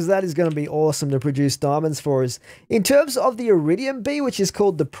happy because that is going to be awesome to produce diamonds for us. In terms of the iridium bee, which is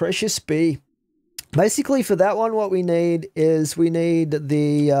called the precious bee, basically for that one, what we need is we need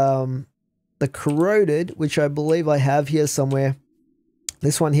the corroded, which I believe I have here somewhere.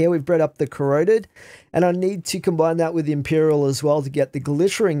 This one here, we've bred up the corroded, and I need to combine that with the imperial as well to get the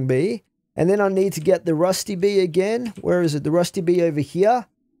glittering bee. And then I need to get the rusty bee again. Where is it? The rusty bee over here.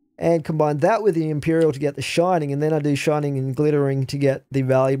 And combine that with the imperial to get the shining. And then I do shining and glittering to get the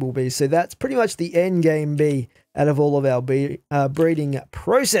valuable bee. So that's pretty much the end game bee out of all of our bee breeding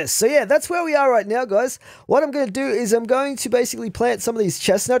process. So yeah, that's where we are right now, guys. What I'm going to do is I'm going to basically plant some of these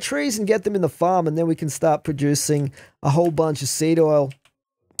chestnut trees and get them in the farm. And then we can start producing a whole bunch of seed oil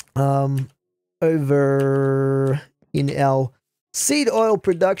over in our seed oil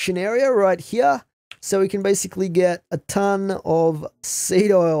production area right here. So we can basically get a ton of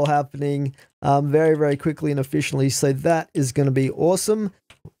seed oil happening very, very quickly and efficiently. So that is going to be awesome.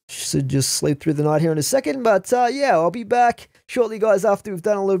 Should just sleep through the night here in a second. But yeah, I'll be back shortly, guys, after we've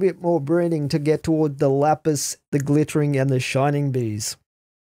done a little bit more breeding to get toward the lapis, the glittering, and the shining bees.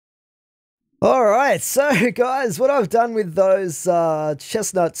 All right, so guys, what I've done with those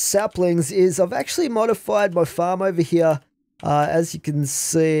chestnut saplings is I've actually modified my farm over here. As you can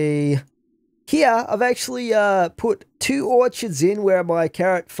see here, I've actually put 2 orchards in where my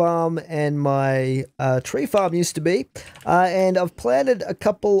carrot farm and my tree farm used to be. And I've planted a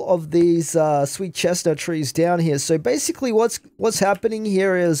couple of these sweet chestnut trees down here. So basically what's happening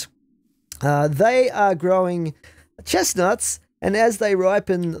here is they are growing chestnuts, and as they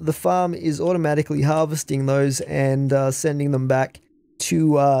ripen, the farm is automatically harvesting those and sending them back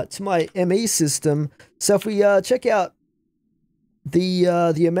to my ME system. So if we check out the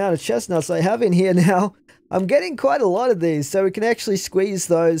amount of chestnuts I have in here now, I'm getting quite a lot of these. So we can actually squeeze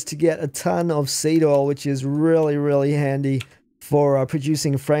those to get a ton of seed oil, which is really, really handy for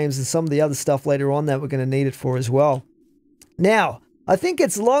producing frames and some of the other stuff later on that we're going to need it for as well. Now, I think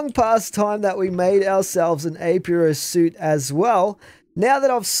it's long past time that we made ourselves an apiarist suit as well. Now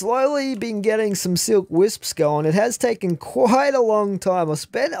that I've slowly been getting some silk wisps going, it has taken quite a long time. I've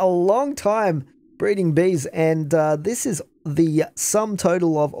spent a long time breeding bees, and this is the sum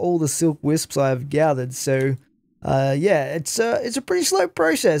total of all the silk wisps I have gathered. So, yeah, it's a pretty slow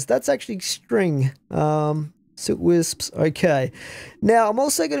process. That's actually string. Silk wisps, okay. Now, I'm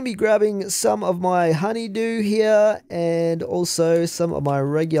also going to be grabbing some of my honeydew here and also some of my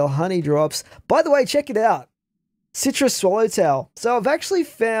regular honey drops. By the way, check it out. Citrus swallowtail. So I've actually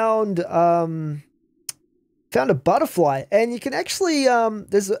found a butterfly, and you can actually,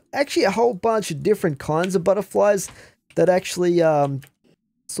 there's actually a whole bunch of different kinds of butterflies that actually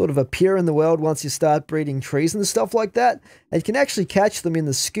sort of appear in the world once you start breeding trees and stuff like that. And you can actually catch them in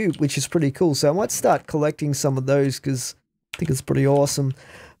the scoop, which is pretty cool. So I might start collecting some of those because I think it's pretty awesome.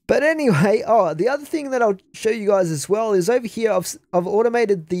 But anyway, oh, the other thing that I'll show you guys as well is over here I've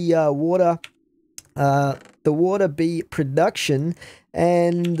automated the water bee production,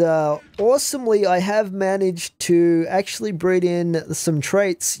 and awesomely I have managed to actually breed in some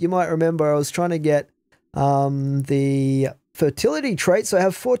traits. You might remember I was trying to get the fertility trait, so I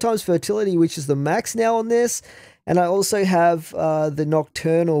have 4 times fertility, which is the max now on this, and I also have the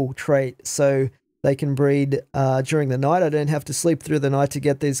nocturnal trait, so they can breed during the night. I don't have to sleep through the night to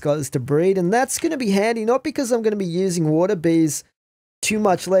get these guys to breed, and that's going to be handy, not because I'm going to be using water bees too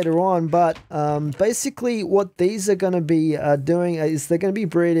much later on, but basically what these are going to be doing is they're going to be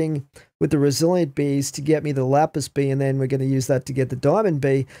breeding with the resilient bees to get me the lapis bee, and then we're going to use that to get the diamond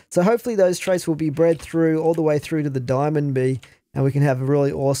bee. So hopefully those traits will be bred through all the way through to the diamond bee, and we can have a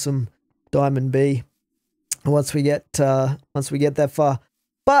really awesome diamond bee once we get that far.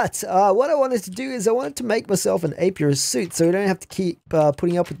 But what I wanted to do is I wanted to make myself an apiarist suit so we don't have to keep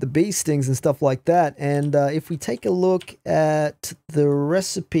putting up with the bee stings and stuff like that. And if we take a look at the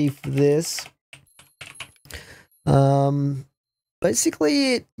recipe for this,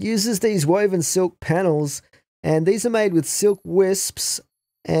 basically it uses these woven silk panels, and these are made with silk wisps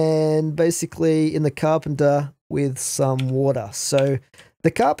and basically in the carpenter with some water. So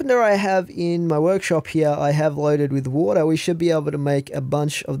the carpenter I have in my workshop here, I have loaded with water. We should be able to make a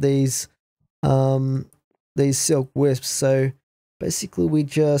bunch of these silk wisps. So basically we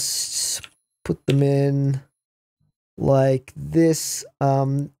just put them in like this.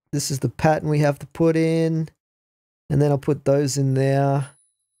 This is the pattern we have to put in, and then I'll put those in there,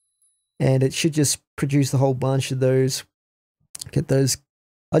 and it should just produce a whole bunch of those. Get those.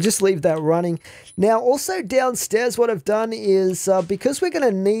 I'll just leave that running. Now, also downstairs, what I've done is, because we're going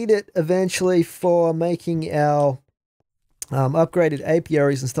to need it eventually for making our upgraded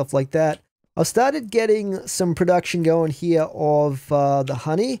apiaries and stuff like that, I've started getting some production going here of the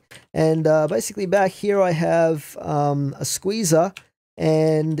honey. And basically back here I have a squeezer,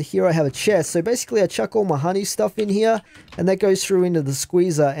 and here I have a chest. So basically I chuck all my honey stuff in here, and that goes through into the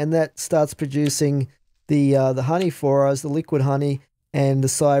squeezer, and that starts producing the honey for us, the liquid honey, and the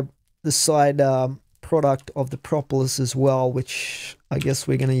side product of the propolis as well, which I guess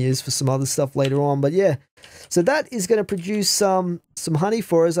we're going to use for some other stuff later on. But yeah, so that is going to produce some honey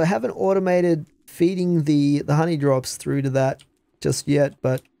for us. I haven't automated feeding the honey drops through to that just yet,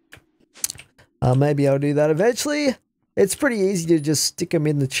 but maybe I'll do that eventually. It's pretty easy to just stick them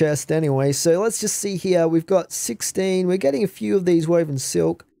in the chest anyway. So let's just see here. We've got 16. We're getting a few of these woven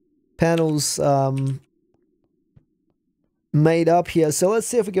silk panels made up here. So let's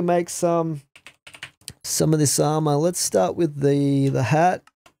see if we can make some of this armor. Let's start with the hat,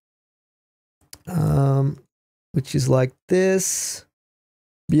 which is like this.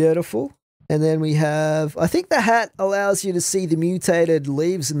 Beautiful. And then we have, I think the hat allows you to see the mutated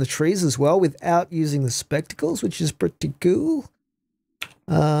leaves in the trees as well without using the spectacles, which is pretty cool.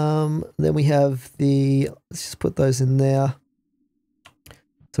 Then we have let's just put those in there.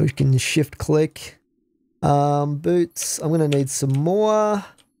 So we can shift click. Boots, I'm going to need some more.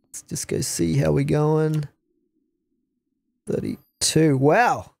 Let's just go see how we're going. 32.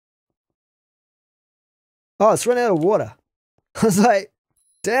 Wow. Oh, it's run out of water. I was like,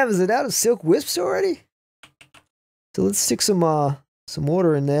 damn, is it out of silk wisps already? So let's stick some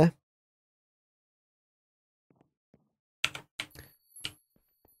water in there.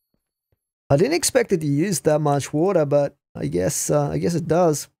 I didn't expect it to use that much water, but I guess it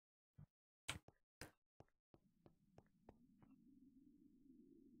does.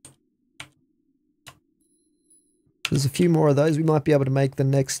 There's a few more of those. We might be able to make the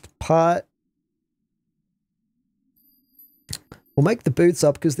next part. We'll make the boots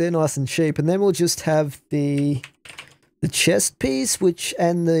up because they're nice and cheap, and then we'll just have the chest piece,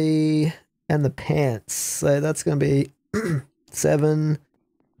 and the pants. So that's going to be 7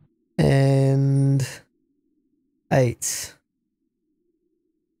 and 8.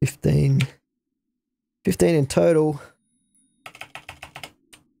 15 in total.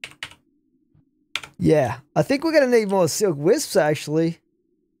 Yeah, I think we're going to need more silk wisps, actually.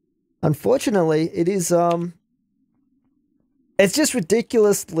 Unfortunately, it is, it's just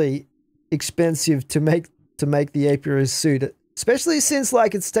ridiculously expensive to make the apiarist suit. Especially since,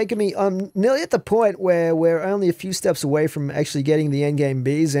 like, it's taken me, nearly at the point where we're only a few steps away from actually getting the endgame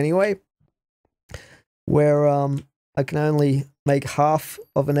bees anyway. Where, I can only make half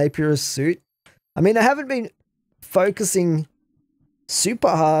of an apiarist suit. I mean, I haven't been focusing super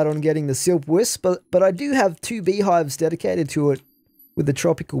hard on getting the silk wisp, but I do have 2 beehives dedicated to it with the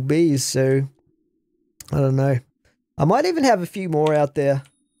tropical bees, so I don't know. I might even have a few more out there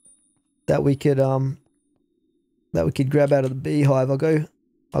that we could grab out of the beehive. I'll go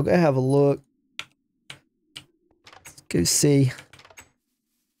have a look. Let's go see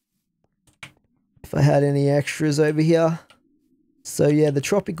if I had any extras over here. So yeah, the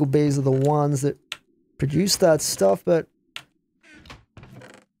tropical bees are the ones that produce that stuff, but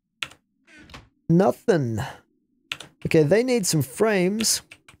nothing. Okay, they need some frames.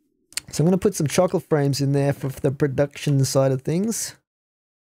 So I'm going to put some chocolate frames in there for the production side of things.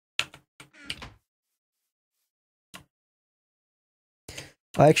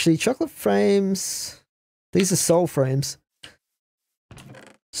 Actually, chocolate frames, these are soul frames.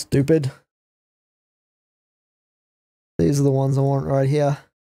 Stupid. These are the ones I want right here.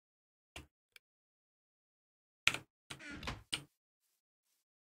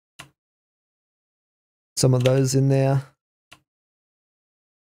 Some of those in there.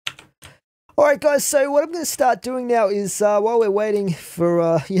 Alright guys, so what I'm going to start doing now is, while we're waiting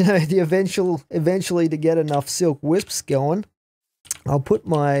for, you know, the eventually to get enough silk wisps going, I'll put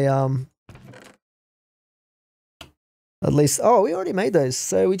my, at least, oh, we already made those,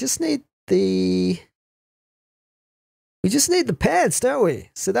 so we just need the pants, don't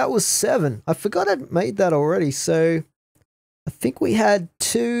we? So that was 7. I forgot I'd made that already, so I think we had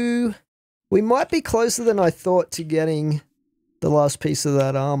 2. We might be closer than I thought to getting the last piece of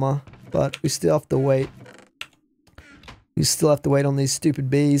that armor, but we still have to wait. We still have to wait on these stupid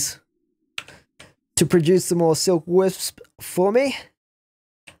bees to produce some more silk wisps for me.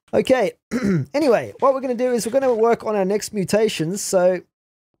 Okay, anyway, what we're going to do is we're going to work on our next mutations. So,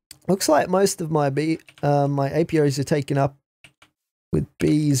 looks like most of my my apiaries are taken up with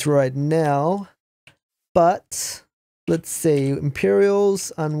bees right now. But, let's see,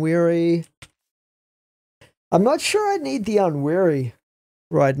 Imperials, Unweary. I'm not sure I need the Unweary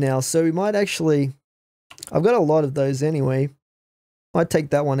right now, so we might actually, I've got a lot of those anyway. Might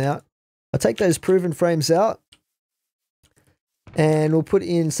take that one out. I'll take those proven frames out. And we'll put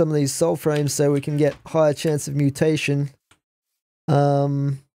in some of these soul frames so we can get higher chance of mutation.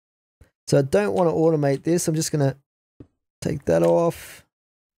 So I don't want to automate this. I'm just going to take that off.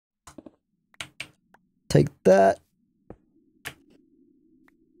 Take that.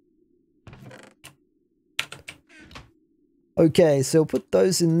 Okay, so we'll put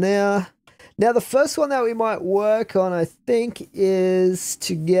those in there. Now the first one that we might work on, I think, is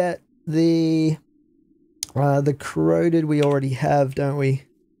to get the corroded we already have, don't we?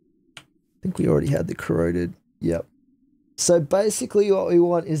 I think we already had the corroded. Yep. So basically what we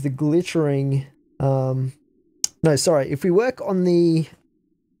want is the glittering. No, sorry. If we work on the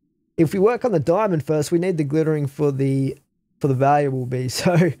diamond first, we need the glittering for the valuable bee.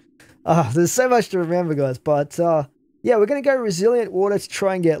 So there's so much to remember, guys. But yeah, we're gonna go resilient water to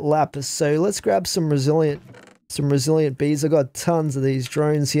try and get lapis. So let's grab some resilient bees. I've got tons of these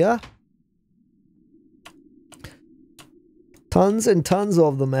drones here. Tons and tons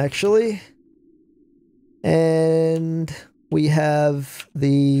of them, actually. And we have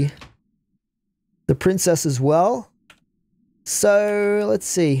the princess as well. So let's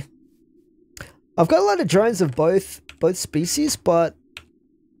see. I've got a lot of drones of both species, but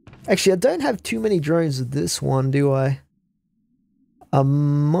actually I don't have too many drones of this one, do I? I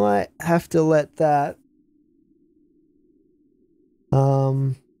might have to let that.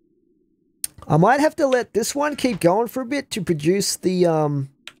 I might have to let this one keep going for a bit to produce the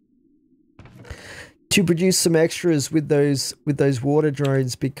to produce some extras with those water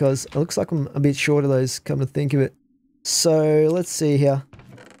drones, because it looks like I'm a bit short of those, come to think of it. So let's see here.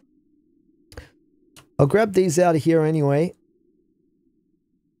 I'll grab these out of here anyway.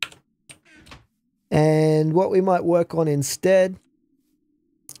 And what we might work on instead,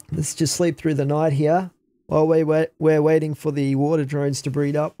 let's just sleep through the night here while we're waiting for the water drones to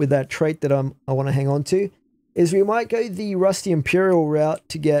breed up with that trait that I want to hang on to, is we might go the Rusty Imperial route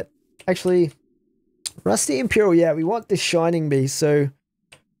to get, actually, Rusty Imperial, yeah, we want the Shining Bee, so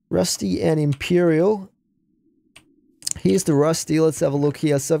Rusty and Imperial. Here's the Rusty, let's have a look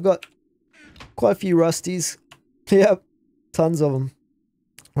here. So I've got quite a few Rusties. Yep, tons of them.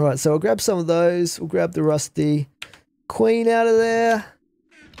 Alright, so I'll grab some of those. We'll grab the Rusty Queen out of there.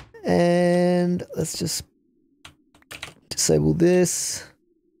 And let's just disable this.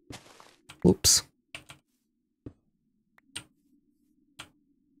 Whoops.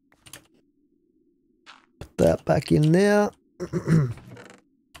 Put that back in there.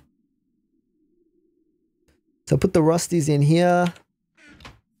 So put the Rusties in here.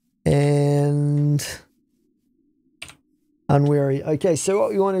 And Unwary. Okay, so what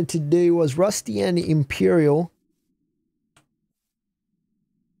we wanted to do was Rusty and Imperial.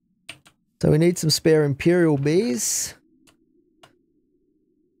 So we need some spare Imperial bees,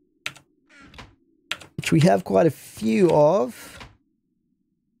 which we have quite a few of.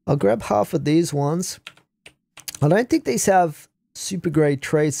 I'll grab half of these ones. I don't think these have super great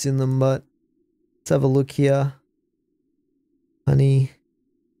traits in them, but let's have a look here. Honey.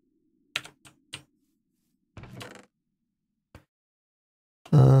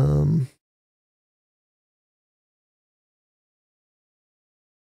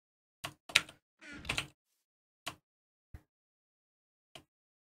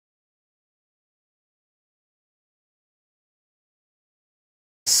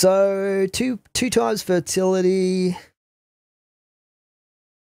 So two times fertility,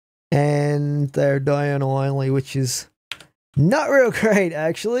 and they're diurnal only, which is not real great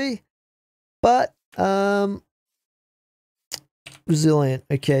actually, but resilient.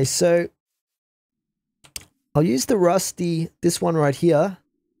 Okay, so I'll use the Rusty, this one right here.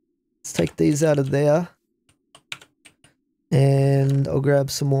 Let's take these out of there, and I'll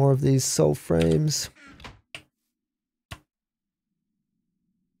grab some more of these soul frames.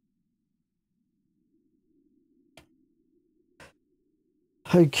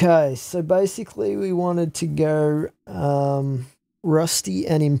 Okay, so basically we wanted to go Rusty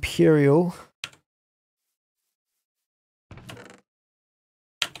and Imperial.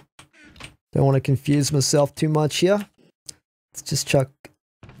 Don't want to confuse myself too much here. Let's just chuck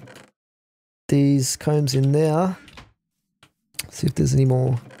these combs in there. See if there's any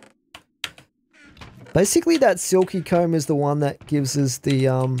more. Basically that silky comb is the one that gives us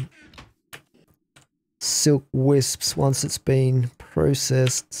the silk wisps once it's been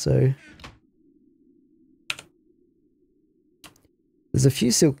processed. So there's a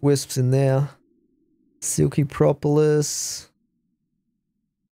few silk wisps in there. Silky propolis,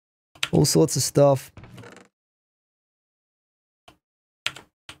 all sorts of stuff.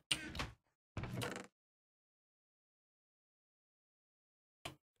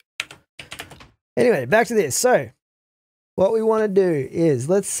 Anyway, back to this. So what we want to do is,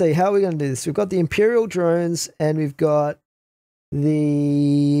 let's see, how are we going to do this? We've got the Imperial drones and we've got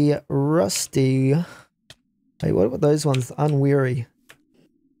the Rusty. Hey, what about those ones? Unweary.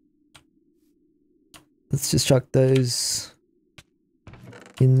 Let's just chuck those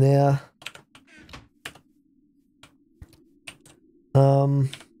in there.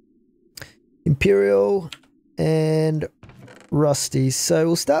 Imperial and Rusty. So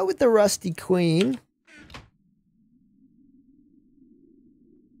we'll start with the Rusty Queen.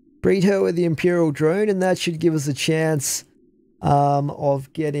 Breed her with the Imperial drone, and that should give us a chance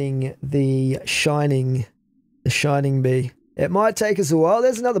of getting the Shining Bee. It might take us a while.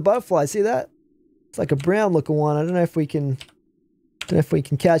 There's another butterfly. See that? It's like a brown looking one. I don't know if we can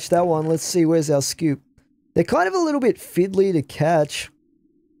catch that one. Let's see. Where's our scoop? They're kind of a little bit fiddly to catch,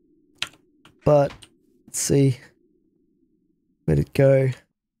 but let's see. Where'd it go?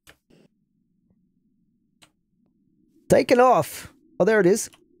 Taken off. Oh, there it is.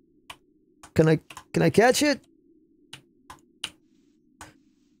 Can I catch it?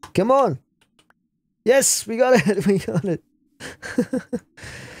 Come on. Yes, we got it. We got it.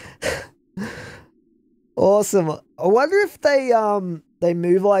 Awesome. I wonder if they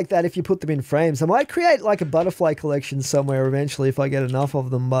move like that if you put them in frames. I might create like a butterfly collection somewhere eventually if I get enough of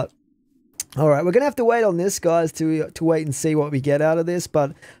them, but all right, we're going to have to wait on this, guys, to wait and see what we get out of this,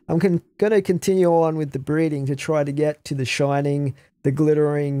 but I'm going to continue on with the breeding to try to get to the shining, the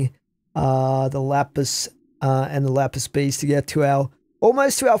glittering, the lapis, and the lapis bees to get to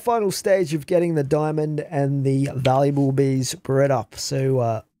almost to our final stage of getting the diamond and the valuable bees bred up.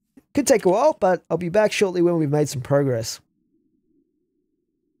 So, could take a while, but I'll be back shortly when we've made some progress.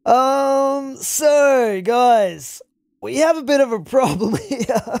 So, guys, we have a bit of a problem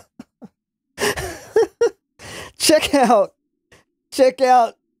here. Check out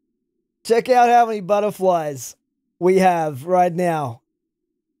how many butterflies we have right now.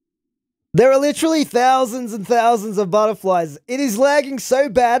 There are literally thousands and thousands of butterflies. It is lagging so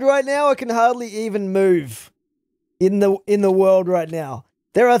bad right now, I can hardly even move in the world right now.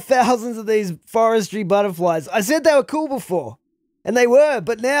 There are thousands of these forestry butterflies. I said they were cool before, and they were,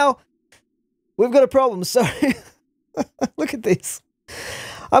 but now we've got a problem. So look at this.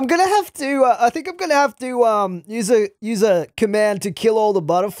 I'm gonna have to. I think I'm gonna have to use a command to kill all the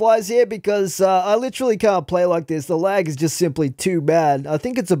butterflies here because I literally can't play like this. The lag is just simply too bad. I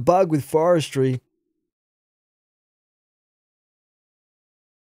think it's a bug with forestry.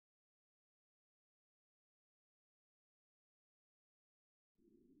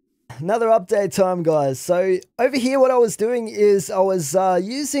 Another update time, guys. So over here, what I was doing is I was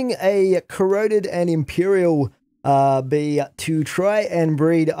using a corroded and imperial bee to try and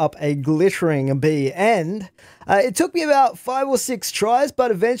breed up a glittering bee, and it took me about 5 or 6 tries,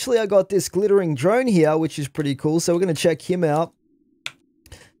 but eventually I got this glittering drone here, which is pretty cool. So we're going to check him out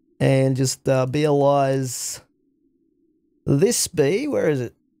and just bealize this bee. Where is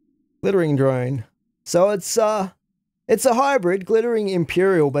it? Glittering drone. So it's a hybrid glittering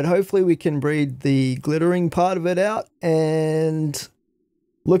imperial, but hopefully we can breed the glittering part of it out. And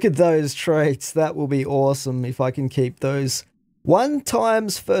look at those traits. That will be awesome if I can keep those. 1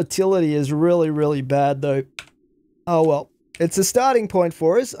 times fertility is really, really bad though. Oh well, it's a starting point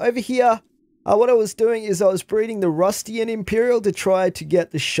for us. Over here, what I was doing is I was breeding the rusty and imperial to try to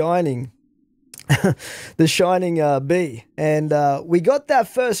get the shining. The shining bee. And we got that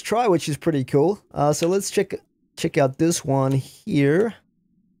first try, which is pretty cool. So let's check out this one here.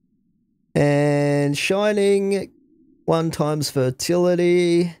 And shining, 1 times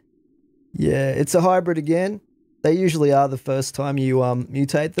fertility. Yeah, it's a hybrid again. They usually are the first time you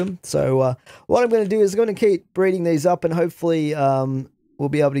mutate them. So what I'm going to do is I'm going to keep breeding these up, and hopefully we'll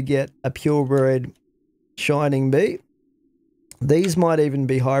be able to get a purebred shining bee. These might even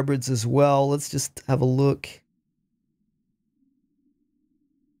be hybrids as well. Let's just have a look.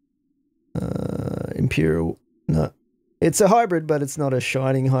 Imperial. No, it's a hybrid, but it's not a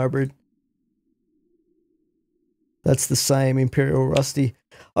shining hybrid. That's the same Imperial Rusty.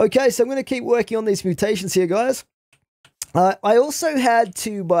 Okay, so I'm going to keep working on these mutations here, guys. I also had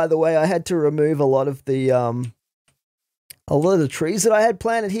to, by the way, I had to remove a lot of the trees that I had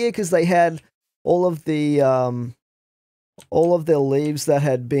planted here because they had all of their leaves that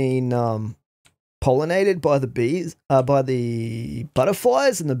had been pollinated by the bees, by the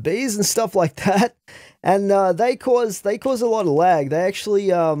butterflies and the bees and stuff like that, and they cause a lot of lag. They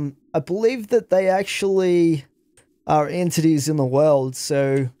actually, I believe that they actually are entities in the world.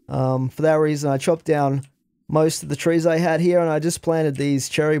 So for that reason, I chopped down most of the trees I had here, and I just planted these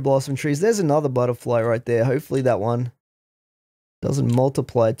cherry blossom trees. There's another butterfly right there. Hopefully that one doesn't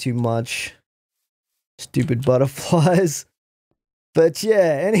multiply too much. Stupid butterflies. But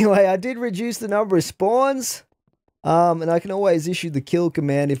yeah, anyway, I did reduce the number of spawns. And I can always issue the kill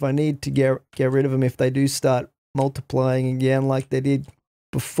command if I need to get rid of them if they do start multiplying again like they did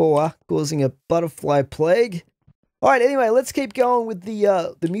before, causing a butterfly plague. Alright, anyway, let's keep going with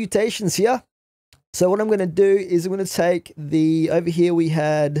the mutations here. So what I'm going to do is I'm going to take over here we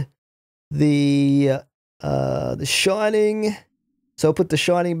had the shining. So I'll put the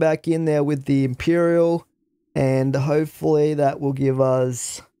shining back in there with the imperial, and hopefully that will give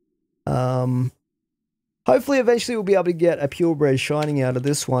us, hopefully eventually we'll be able to get a purebred shining out of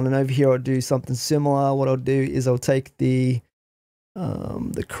this one. And over here I'll do something similar. What I'll do is I'll take the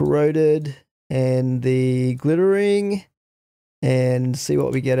corroded and the glittering and see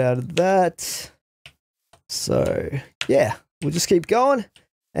what we get out of that. So yeah, we'll just keep going,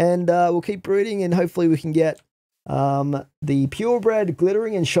 and we'll keep breeding, and hopefully we can get the purebred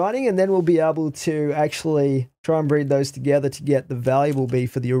glittering and shining, and then we'll be able to actually try and breed those together to get the valuable bee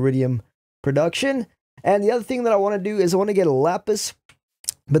for the iridium production. And the other thing that I want to do is I want to get a lapis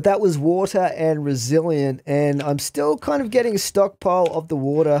But that was water and resilient, and I'm still kind of getting a stockpile of the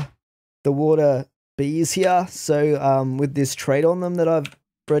water bees here. So with this trait on them that I've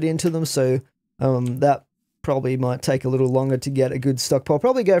bred into them, so that probably might take a little longer to get a good stockpile.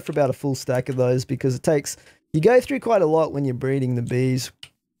 Probably go for about a full stack of those because you go through quite a lot when you're breeding the bees.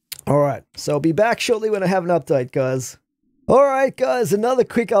 All right, so I'll be back shortly when I have an update, guys. All right, guys, another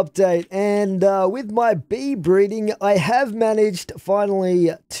quick update. And with my bee breeding, I have managed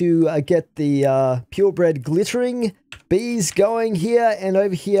finally to get the purebred glittering bees going here and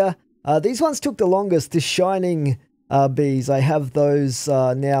over here. These ones took the longest, the shining bees. I have those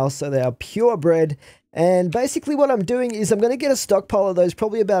now, so they are purebred. And basically what I'm doing is I'm going to get a stockpile of those,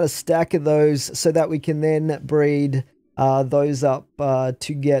 probably about a stack of those, so that we can then breed those up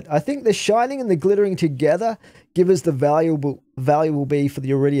to get, I think the shining and the glittering together give us the valuable bee for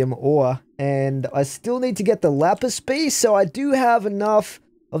the iridium ore. And I still need to get the lapis bee, so I do have enough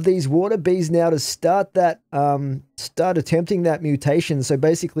of these water bees now to start that, start attempting that mutation. So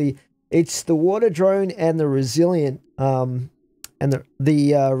basically it's the water drone and the resilient,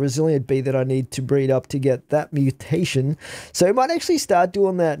 resilient bee that I need to breed up to get that mutation. So I might actually start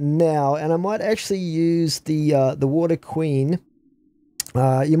doing that now, and I might actually use the water queen.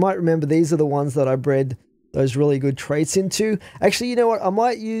 You might remember these are the ones that I bred those really good traits into. Actually, you know what? I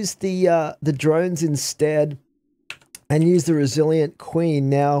might use the drones instead and use the resilient queen.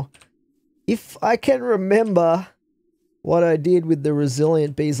 Now, if I can remember what I did with the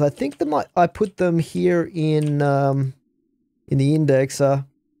resilient bees, I think I put them here in the indexer.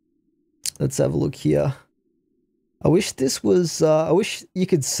 Let's have a look here. I wish this was, I wish you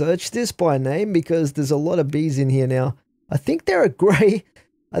could search this by name because there's a lot of bees in here now. I think they're a gray,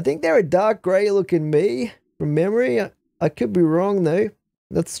 I think they're a dark gray looking bee from memory. I could be wrong though.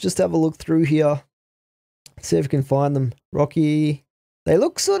 Let's just have a look through here. See if we can find them. Rocky. They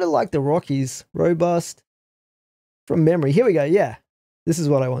look sort of like the Rockies. Robust. From memory. Here we go. Yeah. This is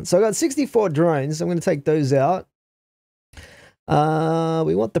what I want. So I got 64 drones. I'm going to take those out.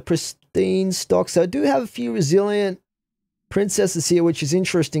 We want the pristine stock. So I do have a few resilient princesses here, which is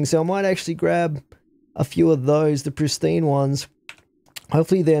interesting. So I might actually grab a few of those, the pristine ones.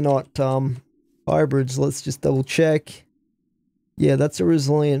 Hopefully they're not hybrids. Let's just double check. Yeah, that's a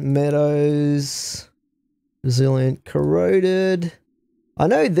resilient meadows. Resilient corroded. I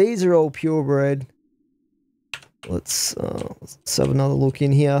know these are all purebred. Let's have another look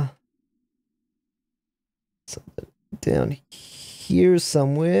in here. So down here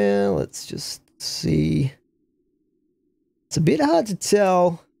somewhere. Let's just see. It's a bit hard to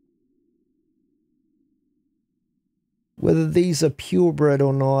tell whether these are purebred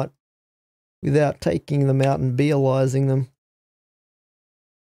or not without taking them out and bealizing them.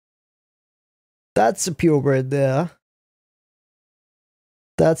 That's a purebred there.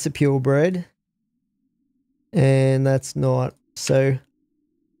 That's a purebred. And that's not. So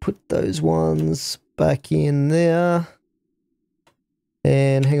put those ones back in there.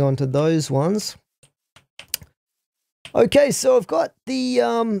 And hang on to those ones. Okay, so I've got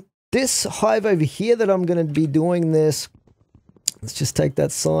the this hive over here that I'm going to be doing this. Let's just take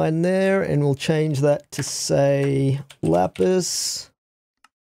that sign there and we'll change that to say lapis.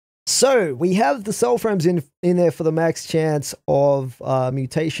 So we have the soul frames in there for the max chance of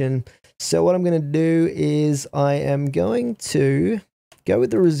mutation. So what I'm going to do is I am going to go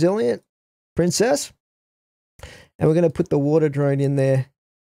with the resilient princess. And we're going to put the water drone in there,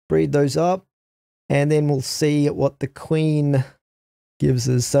 breed those up, and then we'll see what the queen gives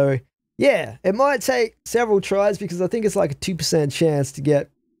us. So yeah, it might take several tries because I think it's like a 2% chance to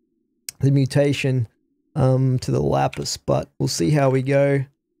get the mutation to the lapis, but we'll see how we go.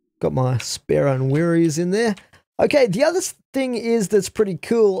 Got my spare unwearies in there. Okay, the other thing is that's pretty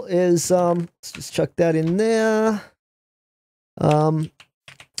cool is, let's just chuck that in there. Grab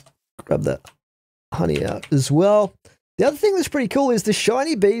that honey out as well. The other thing that's pretty cool is the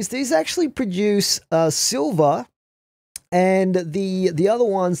shiny bees. These actually produce silver, and the other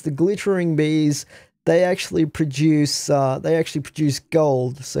ones, the glittering bees, they actually produce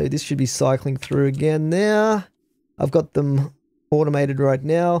gold. So this should be cycling through again now. I've got them automated right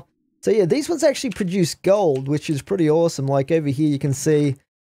now. So yeah, these ones actually produce gold, which is pretty awesome. Like over here, you can see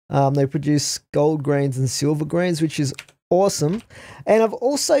they produce gold grains and silver grains, which is awesome. And I've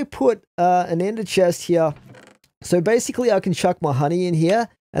also put an ender chest here. So basically, I can chuck my honey in here,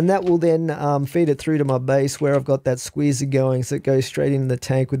 and that will then feed it through to my base where I've got that squeezer going, so it goes straight into the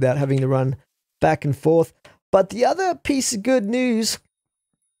tank without having to run back and forth. But the other piece of good news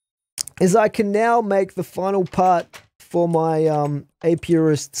is I can now make the final part for my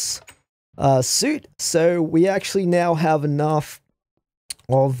apiarist's suit. So we actually now have enough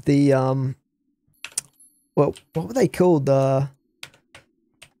of the well, what were they called?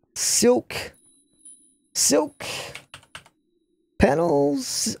 Silk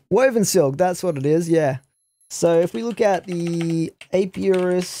panels, woven silk. That's what it is. Yeah. So if we look at the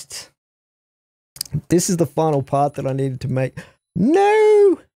apiarist, this is the final part that I needed to make.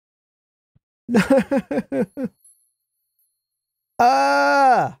 No.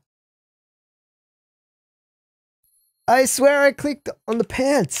 Ah! I swear I clicked on the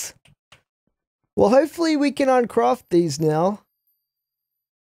pants. Well, hopefully we can uncraft these now.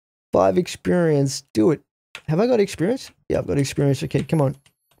 5 experience. Do it. Have I got experience? Yeah, I've got experience. Okay, come on.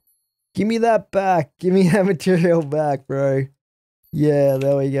 Give me that back. Give me that material back, bro. Yeah,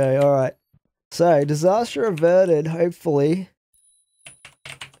 there we go. All right. So, disaster averted, hopefully.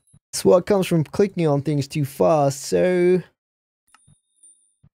 It's what comes from clicking on things too fast. So,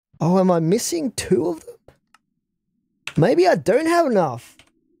 oh, am I missing 2 of them? Maybe I don't have enough.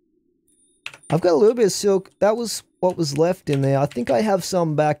 I've got a little bit of silk. That was what was left in there. I think I have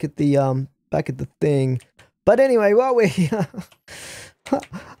some back at the thing. But anyway, while we're here,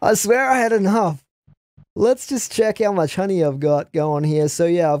 I swear I had enough. Let's just check how much honey I've got going here. So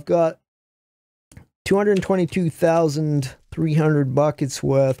yeah, I've got 222,300 buckets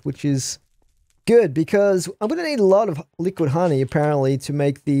worth, which is good because I'm going to need a lot of liquid honey apparently to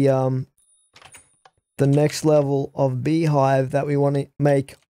make the next level of beehive that we want to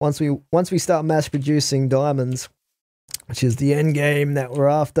make once we start mass producing diamonds, which is the end game that we're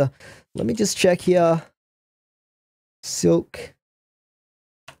after. Let me just check here. Silk.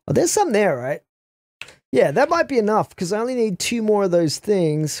 Oh, there's some there, right? Yeah, that might be enough because I only need 2 more of those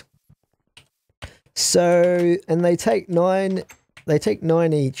things. So, and they take 9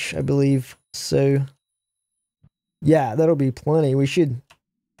 each, I believe. So, yeah, that'll be plenty. We should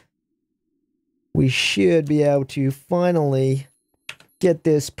be able to finally get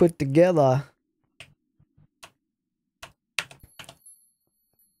this put together.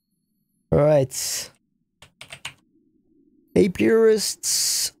 All right.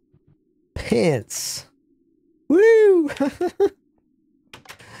 Apiarist's pants. Woo!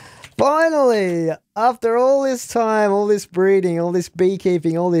 Finally, after all this time, all this breeding, all this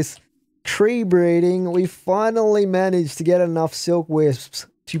beekeeping, all this tree breeding, we finally managed to get enough silk wisps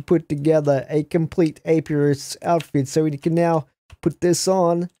to put together a complete apiarist's outfit. So we can now put this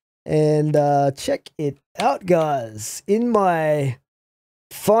on and check it out, guys. In my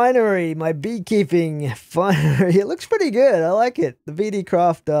finery, my beekeeping finery. It looks pretty good. I like it. The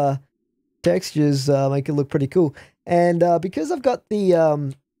BDcraft textures make it look pretty cool. And because I've got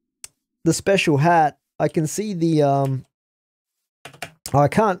the special hat, I can see the I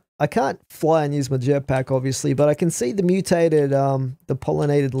can't fly and use my jetpack obviously, but I can see the mutated the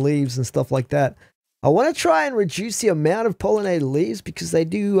pollinated leaves and stuff like that. I want to try and reduce the amount of pollinated leaves because they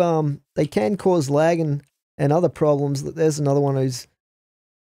do they can cause lag and other problems. There's another one of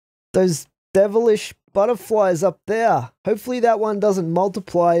those devilish butterflies up there. Hopefully that one doesn't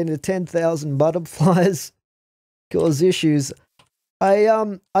multiply into 10,000 butterflies, cause issues.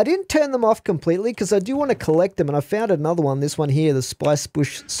 I didn't turn them off completely because I do want to collect them, and I found another one. This one here, the Spice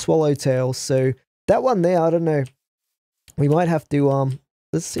Bush Swallowtail. So that one there, I don't know. We might have to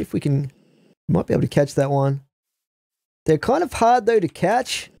let's see if we might be able to catch that one. They're kind of hard though to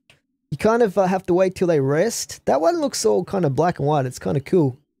catch. You kind of have to wait till they rest. That one looks all kind of black and white. It's kind of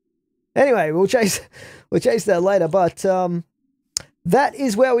cool. Anyway, we'll chase that later, but that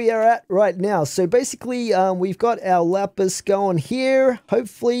is where we are at right now. So basically, we've got our lapis going here.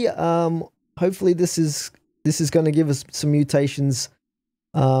 Hopefully, this is going to give us some mutations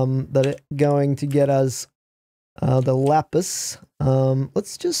that are going to get us the lapis.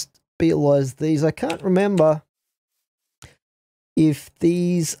 Let's just realize these. I can't remember if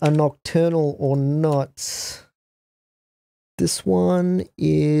these are nocturnal or not. This one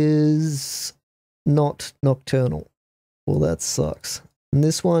is not nocturnal. Well, that sucks. And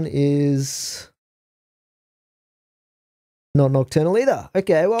this one is not nocturnal either.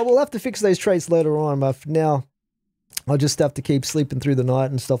 Okay, well, we'll have to fix those traits later on, but for now, I'll just have to keep sleeping through the night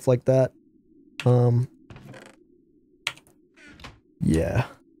and stuff like that. Yeah.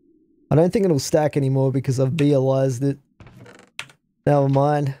 I don't think it'll stack anymore because I've realized it. Never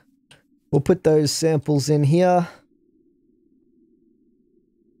mind. We'll put those samples in here.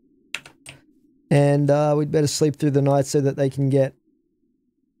 And we'd better sleep through the night so that they can get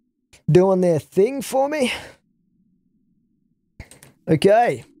doing their thing for me.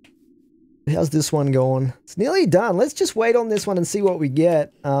 Okay. How's this one going? It's nearly done. Let's just wait on this one and see what we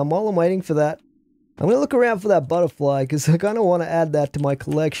get. While I'm waiting for that, I'm going to look around for that butterfly because I kind of want to add that to my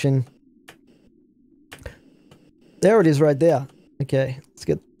collection. There it is right there. Okay,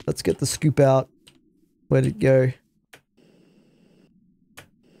 let's get the scoop out. Where'd it go?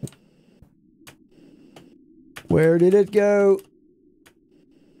 Where did it go?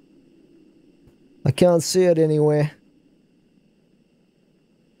 I can't see it anywhere.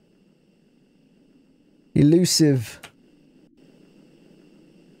 Elusive.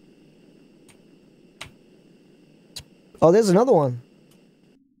 Oh, there's another one.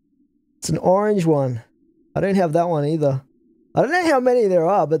 It's an orange one. I don't have that one either. I don't know how many there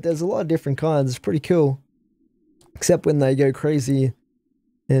are, but there's a lot of different kinds. It's pretty cool. Except when they go crazy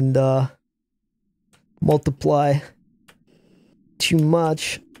and multiply too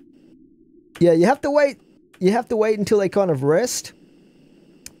much. Yeah, you have to wait. You have to wait until they kind of rest.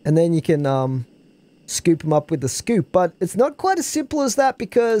 And then you can scoop them up with the scoop. But it's not quite as simple as that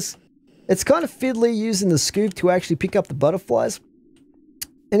because it's kind of fiddly using the scoop to actually pick up the butterflies.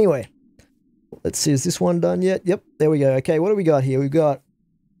 Anyway, let's see. Is this one done yet? Yep, there we go. Okay, what do we got here? We've got...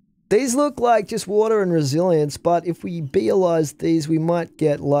 These look like just water and resilience, but if we bealize these, we might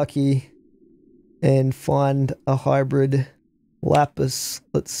get lucky and find a hybrid lapis.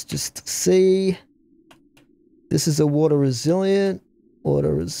 Let's just see. This is a water resilient,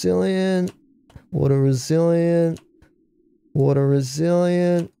 water resilient, water resilient, water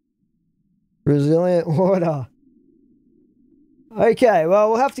resilient, resilient water. Okay, well,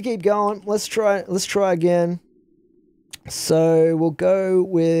 we'll have to keep going. Let's try again. So we'll go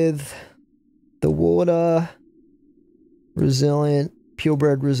with the water resilient,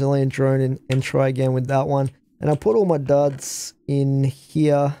 purebred resilient drone and try again with that one. And I'll put all my duds in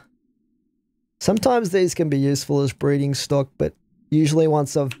here. Sometimes these can be useful as breeding stock, but usually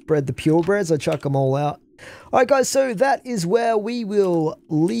once I've bred the purebreds, I chuck them all out. Alright guys, so that is where we will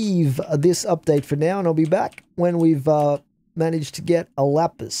leave this update for now, and I'll be back when we've managed to get a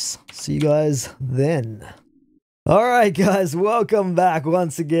lapis. See you guys then. Alright guys, welcome back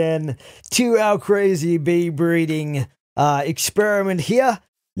once again to our crazy bee breeding experiment here.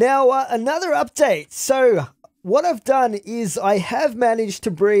 Now, another update. So, what I've done is I have managed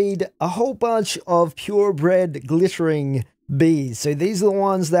to breed a whole bunch of purebred glittering bees. So these are the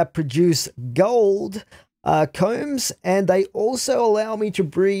ones that produce gold combs, and they also allow me to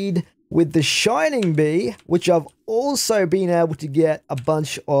breed with the shining bee, which I've also been able to get a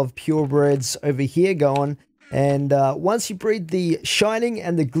bunch of purebreds over here going. And once you breed the shining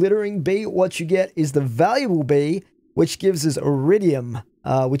and the glittering bee, what you get is the valuable bee, which gives us iridium,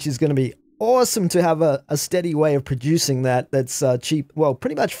 which is going to be awesome to have a steady way of producing that's cheap, well,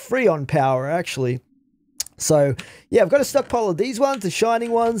 pretty much free on power, actually. So, yeah, I've got a stockpile of these ones, the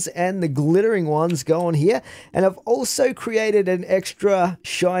shining ones and the glittering ones going here. And I've also created an extra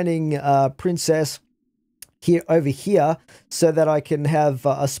shining princess here over here so that I can have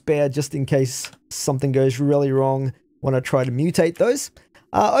a spare just in case something goes really wrong when I try to mutate those.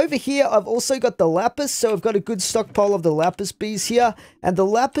 Over here, I've also got the lapis, so I've got a good stockpile of the lapis bees here. And the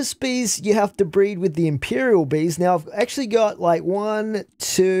lapis bees, you have to breed with the imperial bees. Now, I've actually got like 1,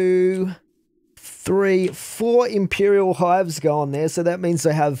 2, 3, 4 imperial hives going there. So that means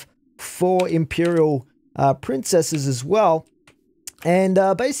I have 4 imperial princesses as well. And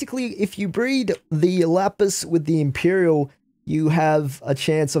basically, if you breed the lapis with the imperial, you have a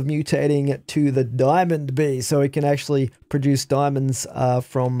chance of mutating to the diamond bee, so it can actually produce diamonds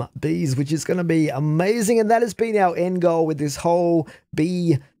from bees, which is going to be amazing. And that has been our end goal with this whole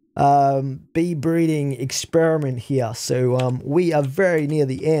bee breeding experiment here. So we are very near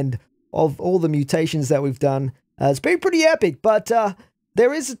the end of all the mutations that we've done. It's been pretty epic, but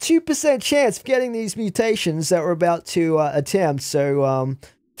there is a 2% chance of getting these mutations that we're about to attempt. So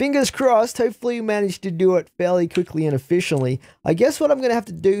fingers crossed, hopefully we manage to do it fairly quickly and efficiently. I guess what I'm going to have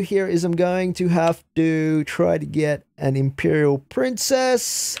to do here is I'm going to have to try to get an Imperial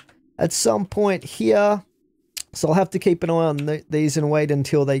Princess at some point here. So I'll have to keep an eye on these and wait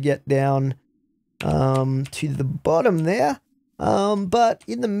until they get down to the bottom there. But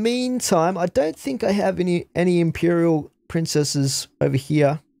in the meantime, I don't think I have any Imperial Princesses over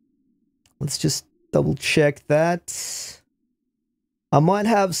here. Let's just double check that. I might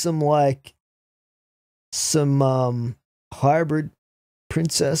have some hybrid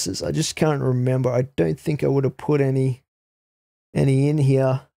princesses. I just can't remember. I don't think I would have put any in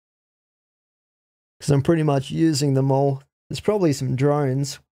here because I'm pretty much using them all. There's probably some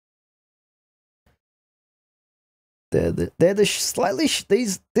drones. They're the slightly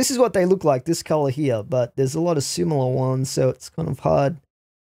this is what they look like, this color here, but there's a lot of similar ones, so it's kind of hard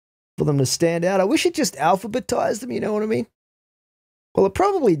for them to stand out. I wish it just alphabetized them, you know what I mean? Well, it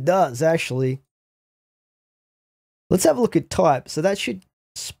probably does, actually. Let's have a look at type. So that should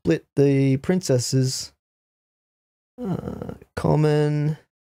split the princesses. Common.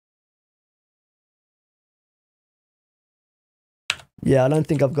 Yeah, I don't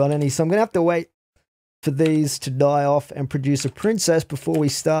think I've got any, so I'm going to have to wait for these to die off and produce a princess before we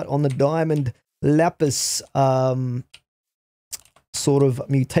start on the diamond lapis sort of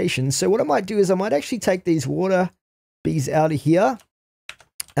mutation. So what I might do is I might actually take these water bees out of here.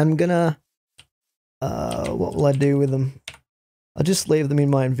 I'm gonna what will I do with them? I'll just leave them in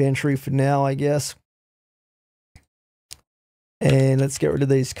my inventory for now, I guess. And let's get rid of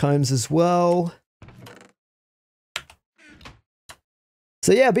these combs as well.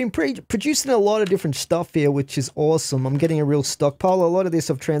 So yeah, I've been producing a lot of different stuff here, which is awesome. I'm getting a real stockpile. A lot of this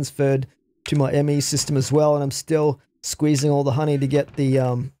I've transferred to my ME system as well, and I'm still squeezing all the honey to get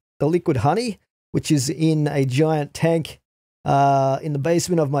the liquid honey, which is in a giant tank in the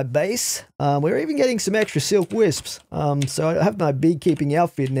basement of my base. We're even getting some extra silk wisps. So I have my beekeeping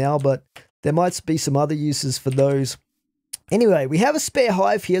outfit now, but there might be some other uses for those. Anyway, we have a spare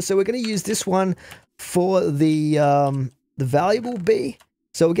hive here, so we're going to use this one for the valuable bee.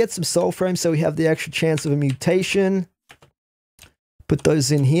 So we'll get some soul frames so we have the extra chance of a mutation. Put those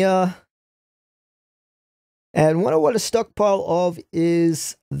in here. And what I want to stockpile of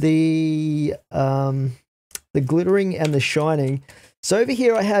is the glittering and the shining. So over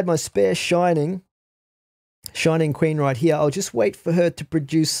here I had my spare shining queen right here. I'll just wait for her to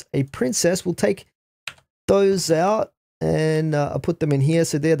produce a princess. We'll take those out and I'll put them in here.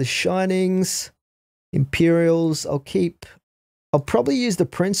 So they're the shinings, imperials. I'll probably use the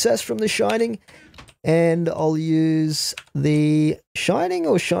princess from the shining, and I'll use the shining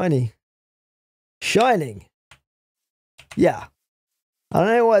or shiny? Shining. Yeah. I don't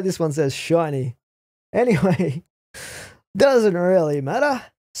know why this one says shiny. Anyway, doesn't really matter.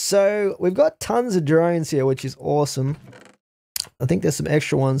 So we've got tons of drones here, which is awesome. I think there's some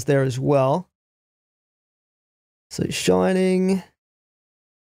extra ones there as well. So shining.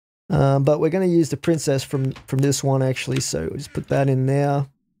 But we're going to use the princess from this one actually. So we'll just put that in there.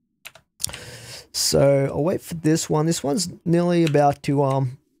 So I'll wait for this one. This one's nearly about to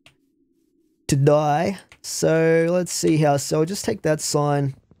die. So let's see how. So I'll just take that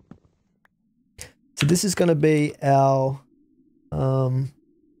sign. So this is going to be our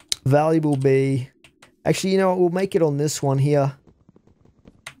valuable bee. Actually, you know what? We'll make it on this one here.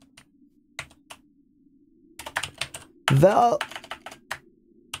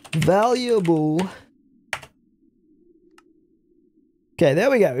 Valuable. Okay, there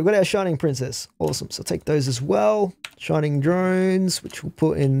we go. We've got our shining princess. Awesome. So take those as well. Shining drones, which we'll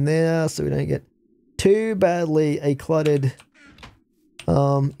put in there so we don't get too badly a cluttered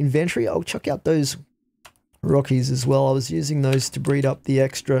inventory. I'll chuck out those Rockies as well. I was using those to breed up the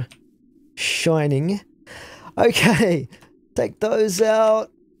extra shining. Okay, take those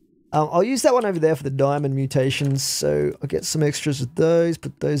out. I'll use that one over there for the diamond mutations. So I'll get some extras with those,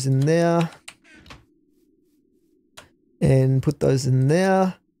 put those in there. And put those in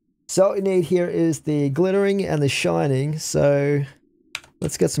there. So what we need here is the glittering and the shining. So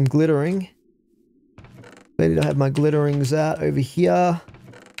let's get some glittering. Where did I have my glitterings at? Over here.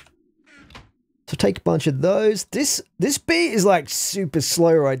 So take a bunch of those. This bee is like super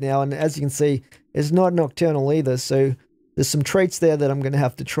slow right now. And as you can see, it's not nocturnal either. So there's some traits there that I'm going to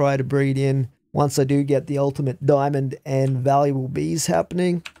have to try to breed in once I do get the ultimate diamond and valuable bees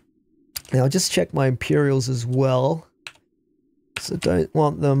happening. Now I'll just check my Imperials as well. So don't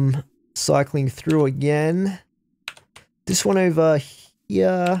want them cycling through again. This one over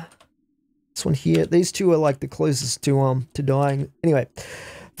here. This one here. These two are like the closest to dying. Anyway,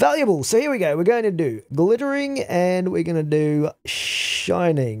 valuable. So here we go. We're going to do glittering and we're going to do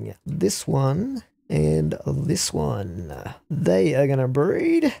shining. This one and this one. They are going to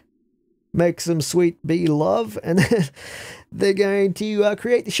breed, make some sweet bee love, and then they're going to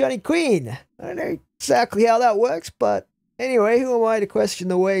create the shining queen. I don't know exactly how that works, but anyway, who am I to question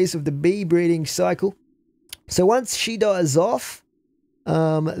the ways of the bee breeding cycle? So once she dies off,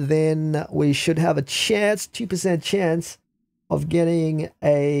 then we should have a chance, 2% chance of getting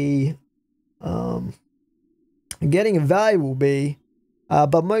a valuable bee.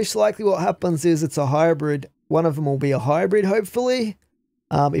 But most likely what happens is it's a hybrid. One of them will be a hybrid, hopefully.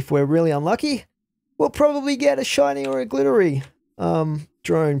 If we're really unlucky, we'll probably get a shiny or a glittery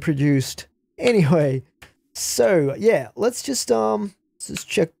drone produced. Anyway, so yeah, let's just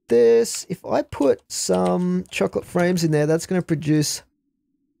check this. If I put some chocolate frames in there, that's going to produce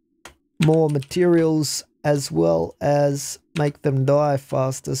more materials as well as make them die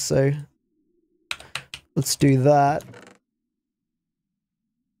faster. So let's do that.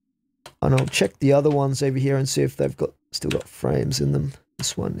 And I'll check the other ones over here and see if they've still got frames in them.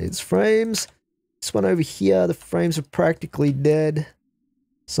 This one needs frames. This one over here, the frames are practically dead.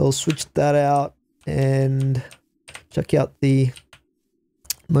 So I'll switch that out and check out the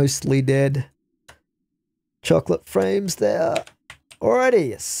mostly dead chocolate frames there.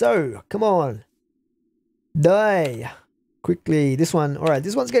 Alrighty, so come on. Die. Quickly. This one, alright,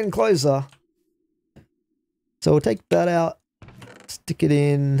 this one's getting closer. So we'll take that out, stick it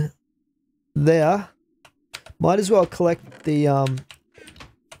in there. Might as well collect the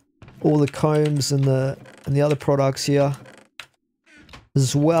all the combs and the other products here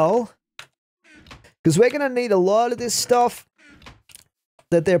as well, because we're going to need a lot of this stuff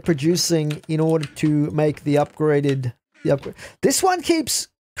that they're producing in order to make the upgrade. This one keeps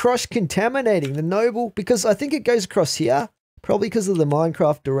cross contaminating the noble, because I think it goes across here, probably because of the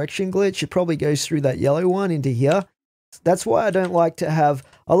Minecraft direction glitch. It probably goes through that yellow one into here. That's why I don't like to have,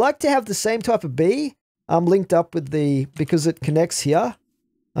 I like to have the same type of bee linked up with the, because it connects here,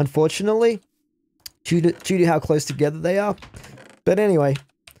 unfortunately, due to how close together they are. But anyway,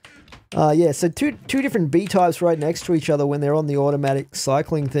 yeah, so two different bee types right next to each other when they're on the automatic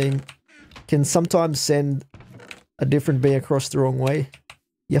cycling thing can sometimes send a different bee across the wrong way.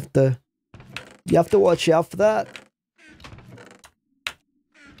 You have to watch out for that.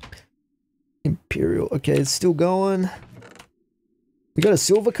 Imperial, okay, it's still going. We got a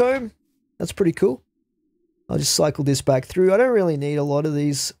silver comb. That's pretty cool. I'll just cycle this back through. I don't really need a lot of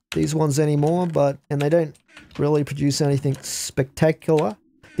these ones anymore, and they don't really produce anything spectacular.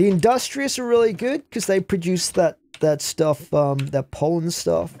 The Industrious are really good because they produce that stuff, that pollen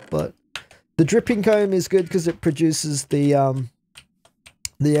stuff. But the dripping comb is good because it produces the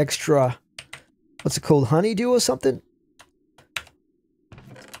extra, what's it called, honeydew or something.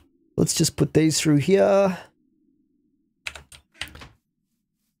 Let's just put these through here.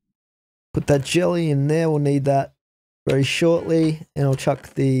 Put that jelly in there. We'll need that very shortly. And I'll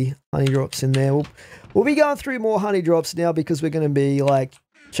chuck the honey drops in there. We'll be going through more honey drops now because we're going to be like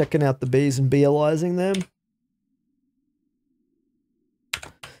checking out the bees and beealizing them.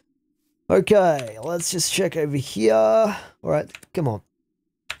 Okay, let's just check over here. All right, come on.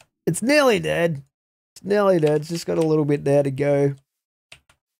 It's nearly dead. It's nearly dead. It's just got a little bit there to go.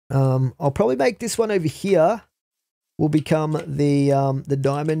 I'll probably make this one over here will become the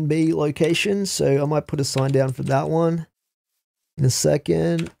diamond bee location. So I might put a sign down for that one in a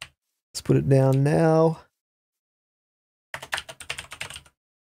second. Let's put it down now.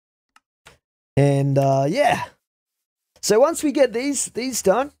 And yeah. So once we get these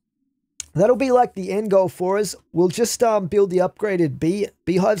done, that'll be like the end goal for us. We'll just build the upgraded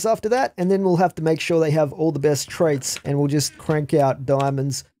beehives after that, and then we'll have to make sure they have all the best traits, and we'll just crank out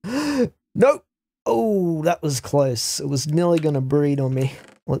diamonds. Nope. Oh, that was close. It was nearly going to breed on me.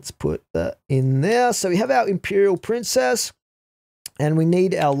 Let's put that in there. So we have our Imperial Princess, and we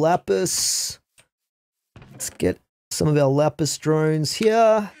need our Lapis. Let's get some of our Lapis drones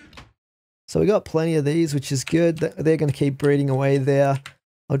here. So we got plenty of these, which is good. They're going to keep breeding away there.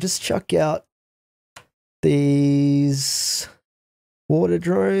 I'll just chuck out these water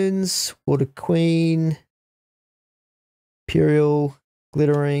drones, water queen, Imperial,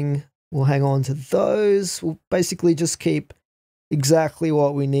 glittering. We'll hang on to those. We'll basically just keep exactly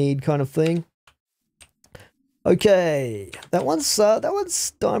what we need, kind of thing. Okay, that one's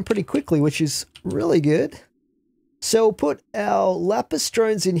dying pretty quickly, which is really good. So we'll put our Lapis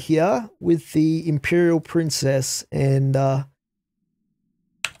drones in here with the Imperial Princess, and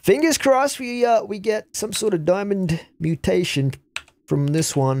fingers crossed we get some sort of diamond mutation from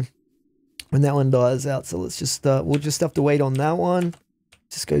this one when that one dies out. So let's just we'll just have to wait on that one.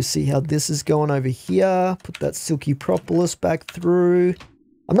 Just go see how this is going over here. Put that silky propolis back through.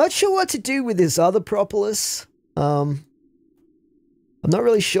 I'm not sure what to do with this other propolis. I'm not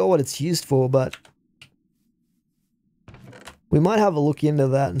really sure what it's used for, but we might have a look into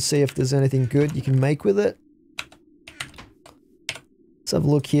that and see if there's anything good you can make with it. Let's have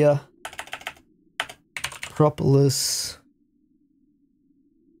a look here. Propolis.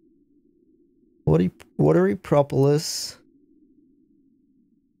 Watery propolis.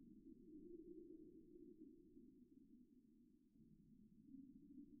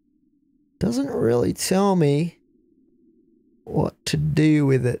 Doesn't really tell me what to do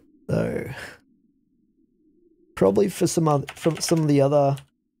with it though. Probably for some of the other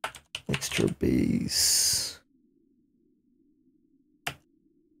extra bees.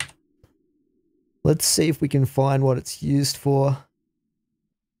 Let's see if we can find what it's used for.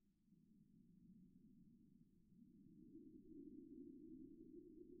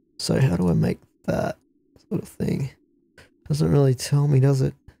 So how do I make that sort of thing? Doesn't really tell me, does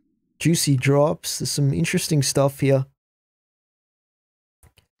it? Juicy drops. There's some interesting stuff here.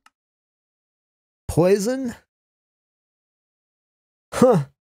 Poison. Huh.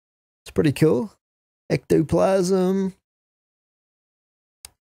 It's pretty cool. Ectoplasm.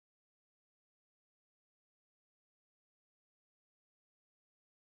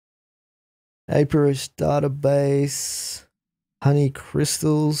 Apiarist database. Honey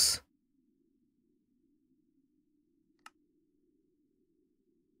crystals.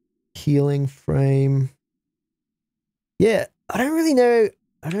 Healing frame. Yeah, I don't really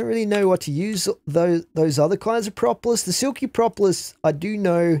know what to use those other kinds of propolis. The silky propolis, I do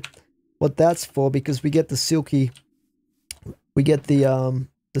know what that's for because we get the silky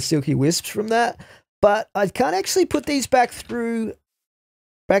wisps from that. But I can't actually put these back through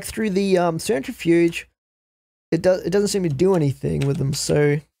the centrifuge. It doesn't seem to do anything with them, so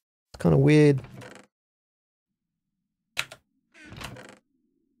it's kind of weird.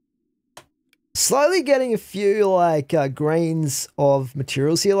 Slowly getting a few like grains of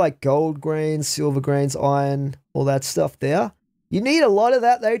materials here, like gold grains, silver grains, iron, all that stuff there. You need a lot of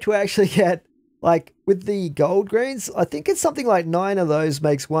that though to actually get, like with the gold grains, I think it's something like 9 of those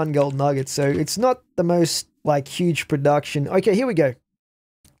makes 1 gold nugget. So it's not the most like huge production. Okay, here we go.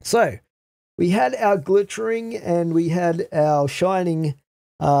 So we had our glittering and we had our shining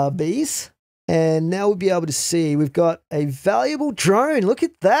bees. And now we'll be able to see we've got a valuable drone. Look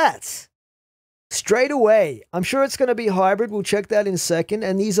at that. Straight away. I'm sure it's going to be hybrid. We'll check that in a second.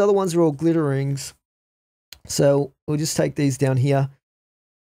 And these other ones are all glitterings. So we'll just take these down here.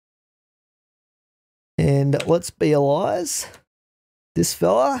 And let's bealize this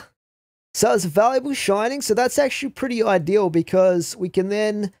fella. So it's a valuable shining. So that's actually pretty ideal because we can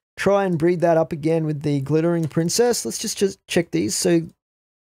then try and breed that up again with the glittering princess. Let's just check these. So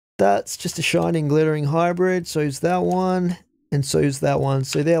that's just a shining glittering hybrid. So is that one. And so is that one.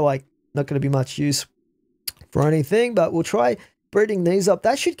 So they're like not going to be much use for anything, but we'll try breeding these up.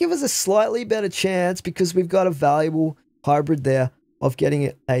 That should give us a slightly better chance because we've got a valuable hybrid there of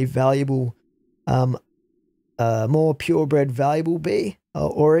getting a valuable, more purebred valuable bee,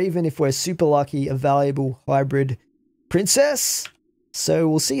 or even if we're super lucky, a valuable hybrid princess. So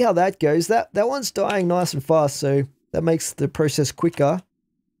we'll see how that goes. That one's dying nice and fast, so that makes the process quicker.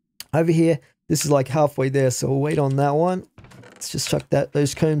 Over here, this is like halfway there, so we'll wait on that one. Let's just chuck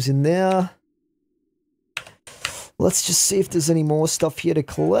those combs in there. Let's just see if there's any more stuff here to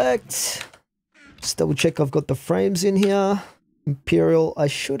collect. Just double check I've got the frames in here. Imperial, I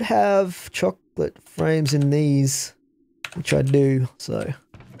should have chocolate frames in these, which I do, so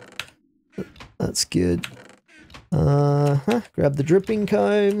that's good. Grab the dripping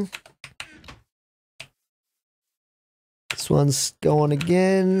comb. This one's going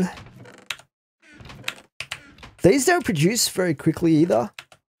again. These don't produce very quickly either.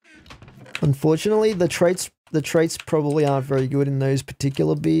 Unfortunately, the traits probably aren't very good in those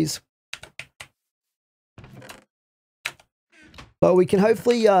particular bees. But we can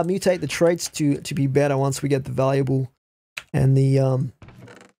hopefully mutate the traits to be better once we get the valuable and the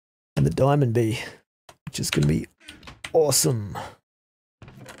diamond bee, which is going to be awesome.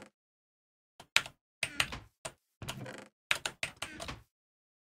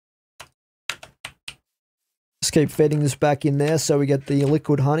 Just keep feeding this back in there so we get the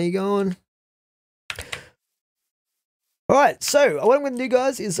liquid honey going. Alright, so what I'm going to do,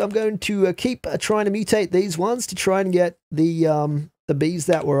 guys, is I'm going to keep trying to mutate these ones to try and get the bees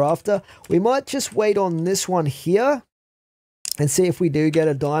that we're after. We might just wait on this one here and see if we do get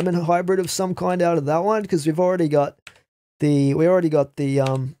a diamond hybrid of some kind out of that one, because we've already got the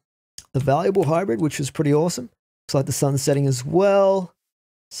valuable hybrid, which was pretty awesome. Looks like the sun's setting as well.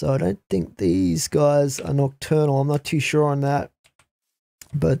 So I don't think these guys are nocturnal. I'm not too sure on that.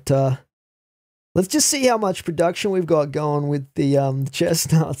 But let's just see how much production we've got going with the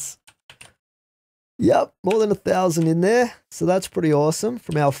chestnuts. Yep, more than 1,000 in there. So that's pretty awesome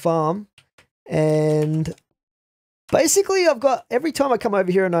from our farm. And basically I've got, every time I come over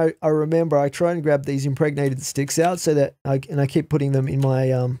here and I remember, I try and grab these impregnated sticks out so that I keep putting them in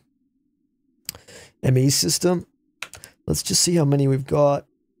my ME system. Let's just see how many we've got.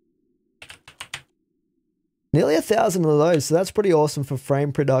 Nearly 1,000 of those, so that's pretty awesome for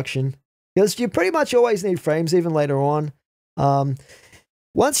frame production. Because you pretty much always need frames even later on.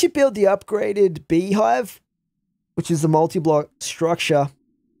 Once you build the upgraded beehive, which is the multi-block structure,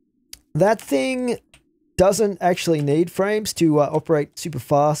 that thing doesn't actually need frames to operate super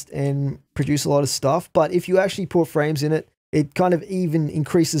fast and produce a lot of stuff. But if you actually put frames in it, it kind of even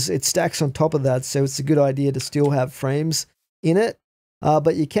increases, it stacks on top of that. So it's a good idea to still have frames in it.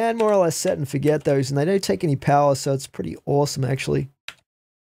 But you can more or less set and forget those, and they don't take any power, so it's pretty awesome, actually.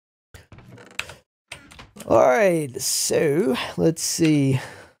 Alright, so let's see.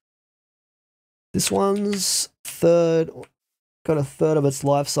 This one's third, got a third of its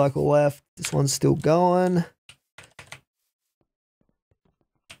life cycle left. This one's still going.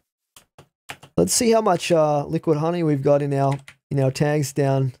 Let's see how much liquid honey we've got in our tanks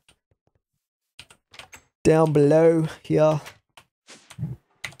down below here.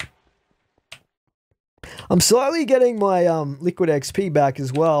 I'm slowly getting my liquid XP back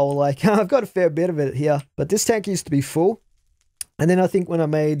as well. Like I've got a fair bit of it here, but this tank used to be full. And then I think when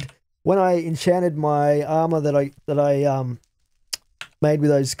I enchanted my armor that I made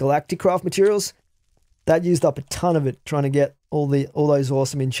with those Galacticraft materials, that used up a ton of it trying to get all those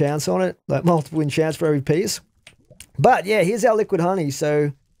awesome enchants on it, like multiple enchants for every piece. But yeah, here's our liquid honey.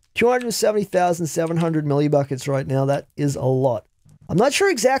 So 270,700 millibuckets right now. That is a lot. I'm not sure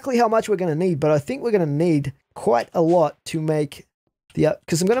exactly how much we're going to need, but I think we're going to need quite a lot to make the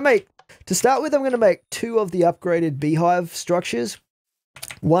because I'm going to make, to start with, I'm going to make 2 of the upgraded beehive structures.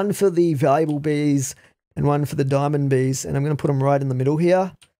 One for the valuable bees and one for the diamond bees, and I'm going to put them right in the middle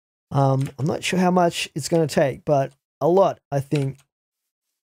here. I'm not sure how much it's going to take, but a lot, I think.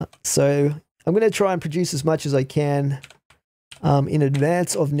 So I'm going to try and produce as much as I can in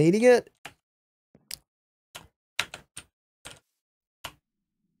advance of needing it.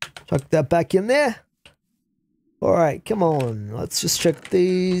 Chuck that back in there. All right, come on. Let's just check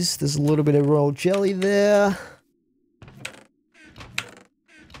these. There's a little bit of royal jelly there.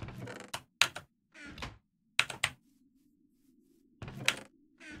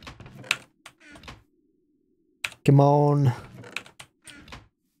 Come on.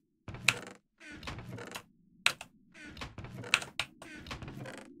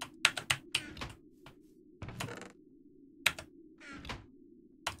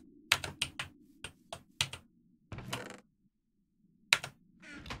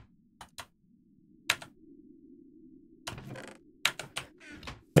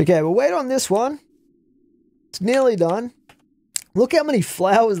 Okay, we'll wait on this one. It's nearly done. Look how many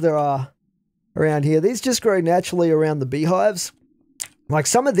flowers there are around here. These just grow naturally around the beehives. Like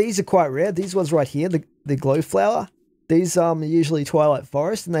some of these are quite rare. These ones right here, the glow flower. These are usually twilight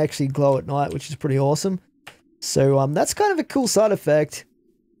forest and they actually glow at night, which is pretty awesome. So that's kind of a cool side effect.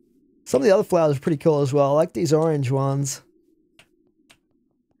 Some of the other flowers are pretty cool as well. I like these orange ones.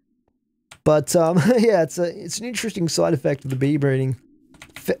 But yeah, it's an interesting side effect of the bee breeding.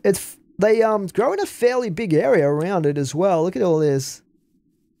 They grow in a fairly big area around it as well. Look at all this.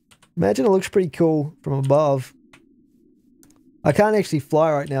 Imagine it looks pretty cool from above. I can't actually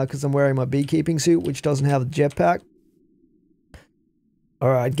fly right now because I'm wearing my beekeeping suit, which doesn't have a jetpack.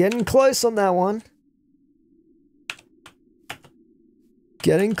 Alright, getting close on that one.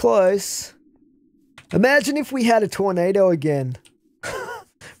 Getting close. Imagine if we had a tornado again.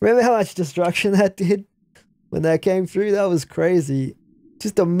 Remember how much destruction that did when that came through? That was crazy.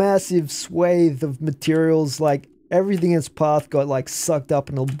 Just a massive swathe of materials, like everything in its path got like sucked up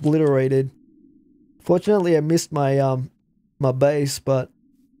and obliterated. Fortunately, I missed my my base, but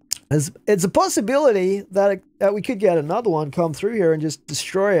it's a possibility that we could get another one come through here and just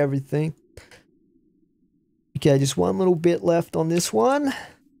destroy everything. Okay, just one little bit left on this one.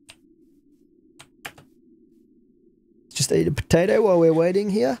 Just eat a potato while we're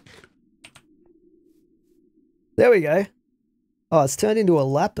waiting here. There we go. Oh, it's turned into a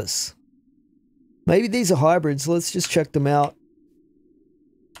lapis. Maybe these are hybrids. Let's just check them out.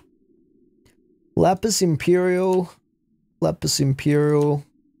 Lapis Imperial. Lapis Imperial.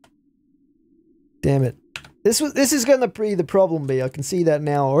 Damn it. This is going to be the problem bee. I can see that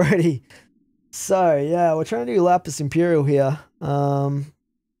now already. So, yeah, we're trying to do Lapis Imperial here. We'll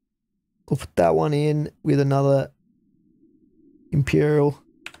put that one in with another Imperial.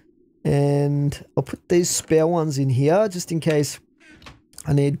 And I'll put these spare ones in here just in case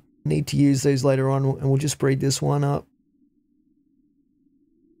I need to use those later on, and we'll just breed this one up.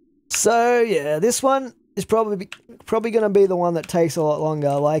 So yeah, this one is probably going to be the one that takes a lot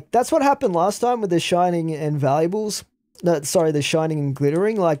longer. Like that's what happened last time with the shining and valuables. No, sorry, the shining and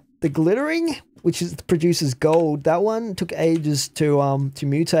glittering. Like the glittering, which produces gold, that one took ages to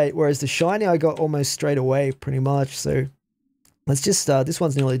mutate, whereas the shiny I got almost straight away, pretty much. So let's just this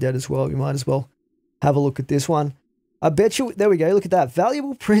one's nearly dead as well. We might as well have a look at this one. I bet you, there we go, look at that.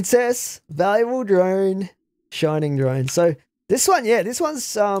 Valuable princess, valuable drone, shining drone. So this one, yeah, this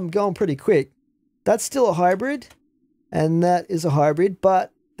one's going pretty quick. That's still a hybrid, and that is a hybrid,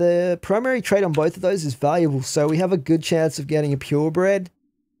 but the primary trait on both of those is valuable. So we have a good chance of getting a purebred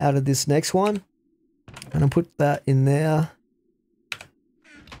out of this next one. And I'll put that in there.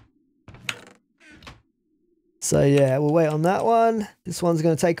 So yeah, we'll wait on that one. This one's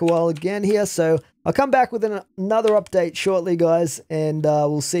going to take a while again here. So I'll come back with another update shortly, guys, and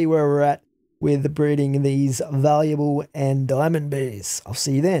we'll see where we're at with breeding these valuable and diamond bees. I'll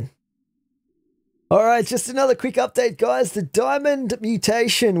see you then. All right, just another quick update, guys. The diamond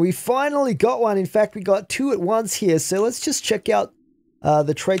mutation, we finally got one. In fact, we got two at once here. So let's just check out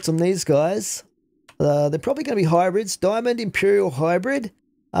the traits on these guys. They're probably going to be hybrids. Diamond Imperial Hybrid.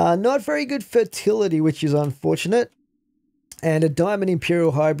 Not very good fertility, which is unfortunate. And a Diamond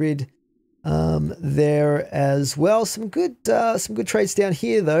Imperial Hybrid there as well. Some good traits down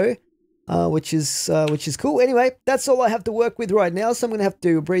here though, which is cool. Anyway, that's all I have to work with right now. So I'm going to have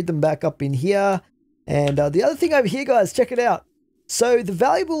to breed them back up in here. And the other thing over here, guys, check it out. So the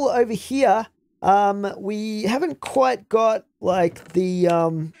valuable over here, we haven't quite got like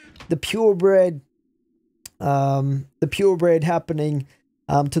the purebred happening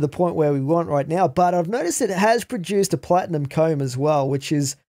to the point where we want right now. But I've noticed it has produced a platinum comb as well, which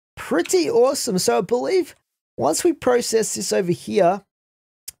is pretty awesome. So I believe once we process this over here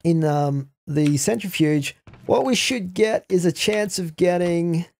in the centrifuge, what we should get is a chance of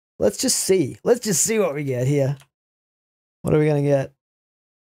getting, let's just see what we get here. What are we going to get?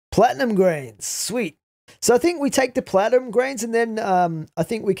 Platinum grains. Sweet. So I think we take the platinum grains and then I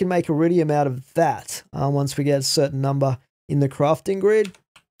think we can make iridium out of that once we get a certain number in the crafting grid.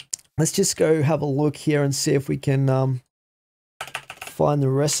 Let's just go have a look here and see if we can find the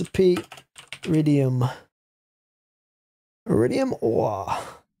recipe. Iridium ore.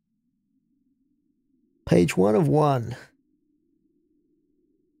 Page 1 of 1.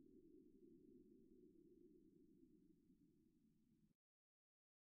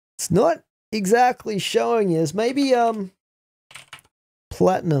 It's not exactly showing us. Maybe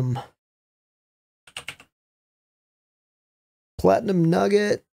platinum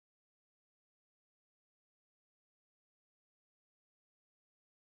nugget.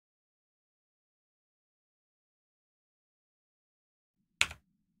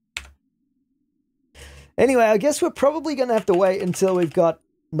 Anyway, I guess we're probably going to have to wait until we've got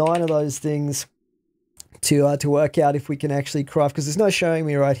 9 of those things to work out if we can actually craft, because it's not showing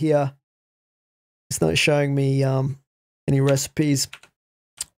me right here. It's not showing me any recipes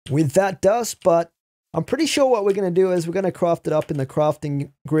with that dust, but I'm pretty sure what we're going to do is we're going to craft it up in the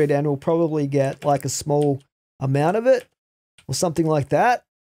crafting grid, and we'll probably get like a small amount of it or something like that.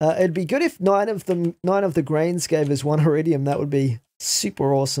 It'd be good if 9 of the grains gave us 1 iridium. That would be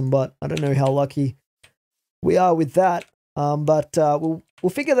super awesome, but I don't know how lucky we are with that. But we'll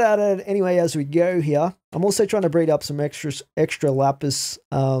figure that out anyway as we go here. I'm also trying to breed up some extra lapis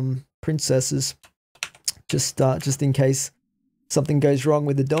princesses, just in case something goes wrong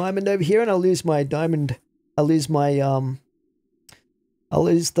with the diamond over here, and I'll lose my diamond. I'll lose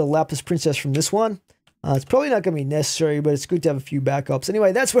the lapis princess from this one. It's probably not going to be necessary, but it's good to have a few backups.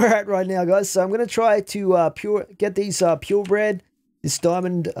 Anyway, that's where we're at right now, guys. So I'm going to try to get these purebred, this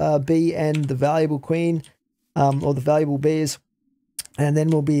diamond bee and the valuable queen, or the valuable bees, and then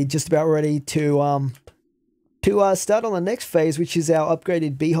we'll be just about ready to start on the next phase, which is our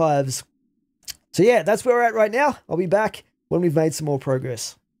upgraded beehives. So yeah, that's where we're at right now. I'll be back when we've made some more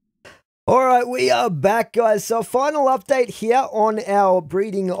progress. All right, we are back, guys. So final update here on our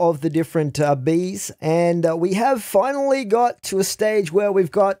breeding of the different bees, and we have finally got to a stage where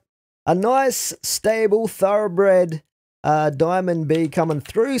we've got a nice, stable, thoroughbred diamond bee coming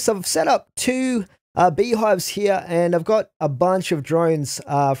through. So I've set up 2 beehives here, and I've got a bunch of drones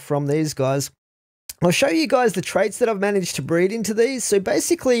from these guys. I'll show you guys the traits that I've managed to breed into these. So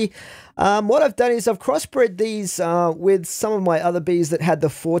basically, what I've done is I've crossbred these with some of my other bees that had the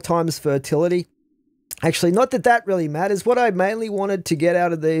 4 times fertility. Actually, not that that really matters. What I mainly wanted to get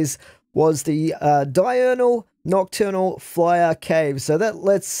out of these was the diurnal, nocturnal, flyer cave. So that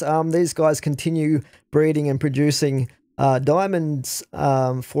lets these guys continue breeding and producing diamonds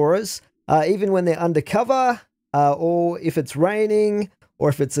for us, even when they're undercover, or if it's raining, or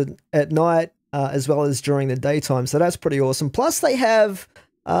if it's at night, as well as during the daytime. So that's pretty awesome. Plus they have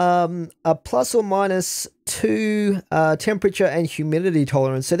a plus or minus 2 temperature and humidity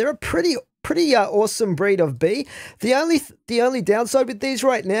tolerance. So they're a pretty awesome breed of bee. The only downside with these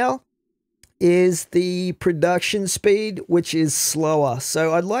right now is the production speed, which is slower.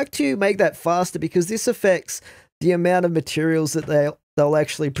 So I'd like to make that faster, because this affects the amount of materials that they'll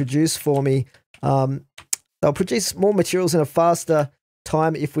actually produce for me. They'll produce more materials in a faster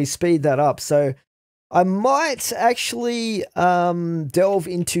time if we speed that up. So I might actually delve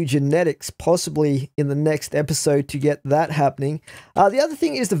into genetics possibly in the next episode to get that happening. The other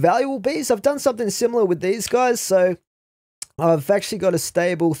thing is the valuable bees. I've done something similar with these guys. So I've actually got a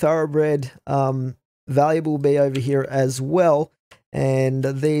stable thoroughbred valuable bee over here as well. And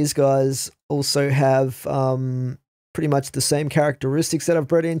these guys also have pretty much the same characteristics that I've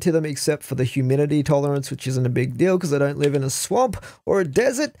bred into them, except for the humidity tolerance, which isn't a big deal because I don't live in a swamp or a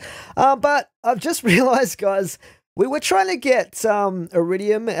desert. But I've just realized, guys, we were trying to get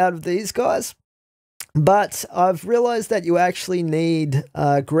iridium out of these guys, but I've realized that you actually need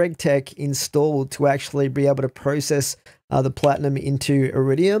GregTech installed to actually be able to process the platinum into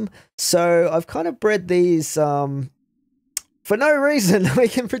iridium. So I've kind of bred these for no reason. We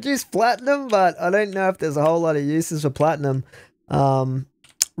can produce platinum, but I don't know if there's a whole lot of uses for platinum,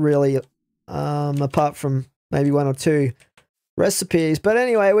 really, apart from maybe one or two recipes. But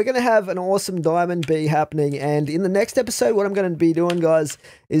anyway, we're going to have an awesome diamond bee happening, and in the next episode, what I'm going to be doing, guys,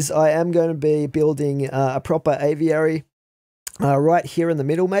 is I am going to be building a proper aviary right here in the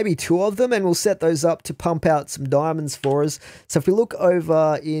middle, maybe two of them, and we'll set those up to pump out some diamonds for us. So if we look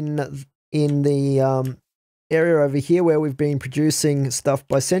over in the area over here where we've been producing stuff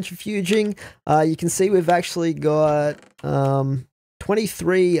by centrifuging, you can see we've actually got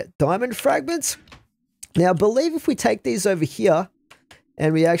 23 diamond fragments. Now, I believe if we take these over here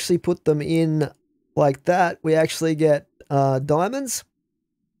and we actually put them in like that, we actually get diamonds.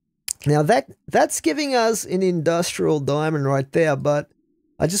 Now, that's giving us an industrial diamond right there, but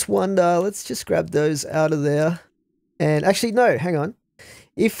I just wonder, let's just grab those out of there. And actually, no, hang on.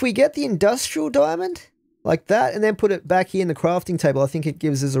 If we get the industrial diamond like that and then put it back here in the crafting table, I think it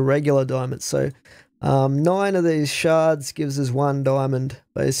gives us a regular diamond. So 9 of these shards gives us 1 diamond,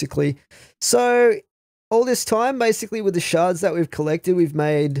 basically. So all this time, basically, with the shards that we've collected, we've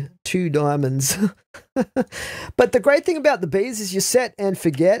made 2 diamonds. But the great thing about the bees is you set and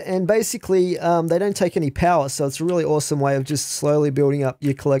forget, and basically they don't take any power, so it's a really awesome way of just slowly building up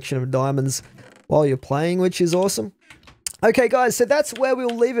your collection of diamonds while you're playing, which is awesome. Okay, guys, so that's where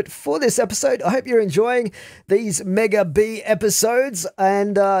we'll leave it for this episode. I hope you're enjoying these Mega Bee episodes.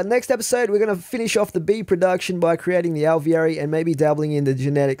 And next episode, we're going to finish off the bee production by creating the alveary and maybe dabbling in the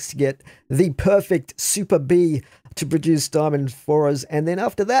genetics to get the perfect super bee to produce diamond for us. And then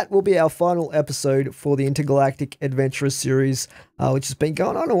after that will be our final episode for the Intergalactic Adventurer series, which has been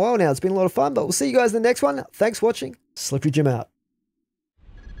going on a while now. It's been a lot of fun, but we'll see you guys in the next one. Thanks for watching. Slippery Jim out.